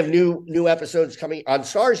I know they have new episodes coming on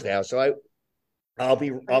Stars now. So I'll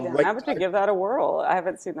be I have to give that a whirl. I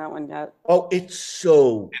haven't seen that one yet. Oh, it's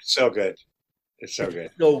so good. It's so good.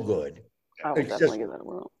 So good. I will It's definitely just- give that a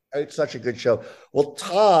whirl. It's such a good show. Well,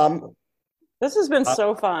 Tom, This has been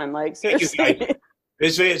so fun. Like Thank you, seriously. guys.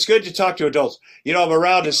 It's good to talk to adults. I'm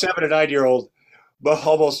around a 7 and 9 year old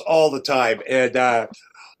almost all the time, and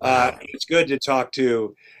it's good to talk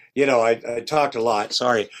to. I talked a lot.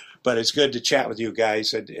 Sorry, but it's good to chat with you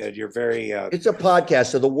guys, and you're very. it's a podcast,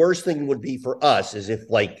 so the worst thing would be for us is if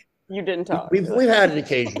You didn't talk. we've had it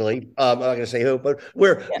occasionally. I'm not going to say who, but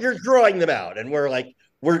you're drawing them out, and we're like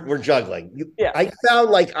we're juggling. Yeah. I found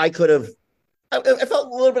like I could have. I felt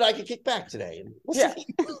a little bit I could kick back today. We'll Yeah. see.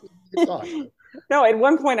 Good talk. No, at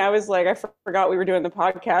one point I was like, I forgot we were doing the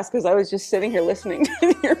podcast because I was just sitting here listening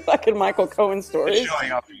to your fucking Michael Cohen stories. showing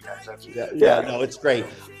up for you guys. That's Yeah, no, it's great.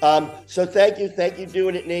 So thank you,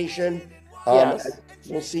 Doing It Nation. Yes.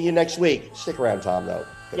 We'll see you next week. Stick around, Tom. Though.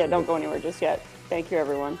 Yeah, don't go anywhere just yet. Thank you,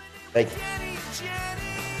 everyone. Thank you.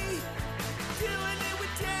 Jenny, doing it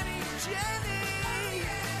with Danny and Jenny,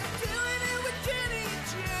 doing it with Danny and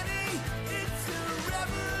Jenny. It's a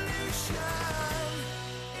revolution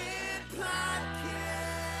in podcasts.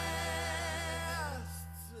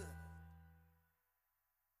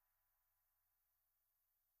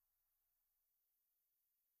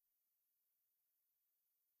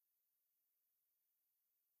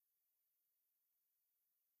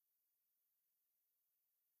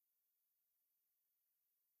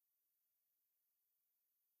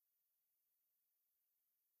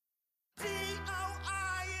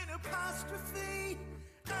 D-O-I-N-apostrophe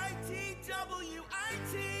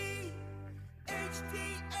I-T-W-I-T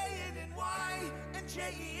H-D-A-N-N-Y and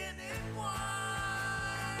J-E-N-N-Y.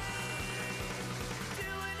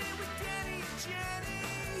 Doing it with Danny and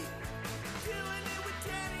Jenny. Doing it with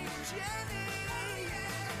Danny and Jenny.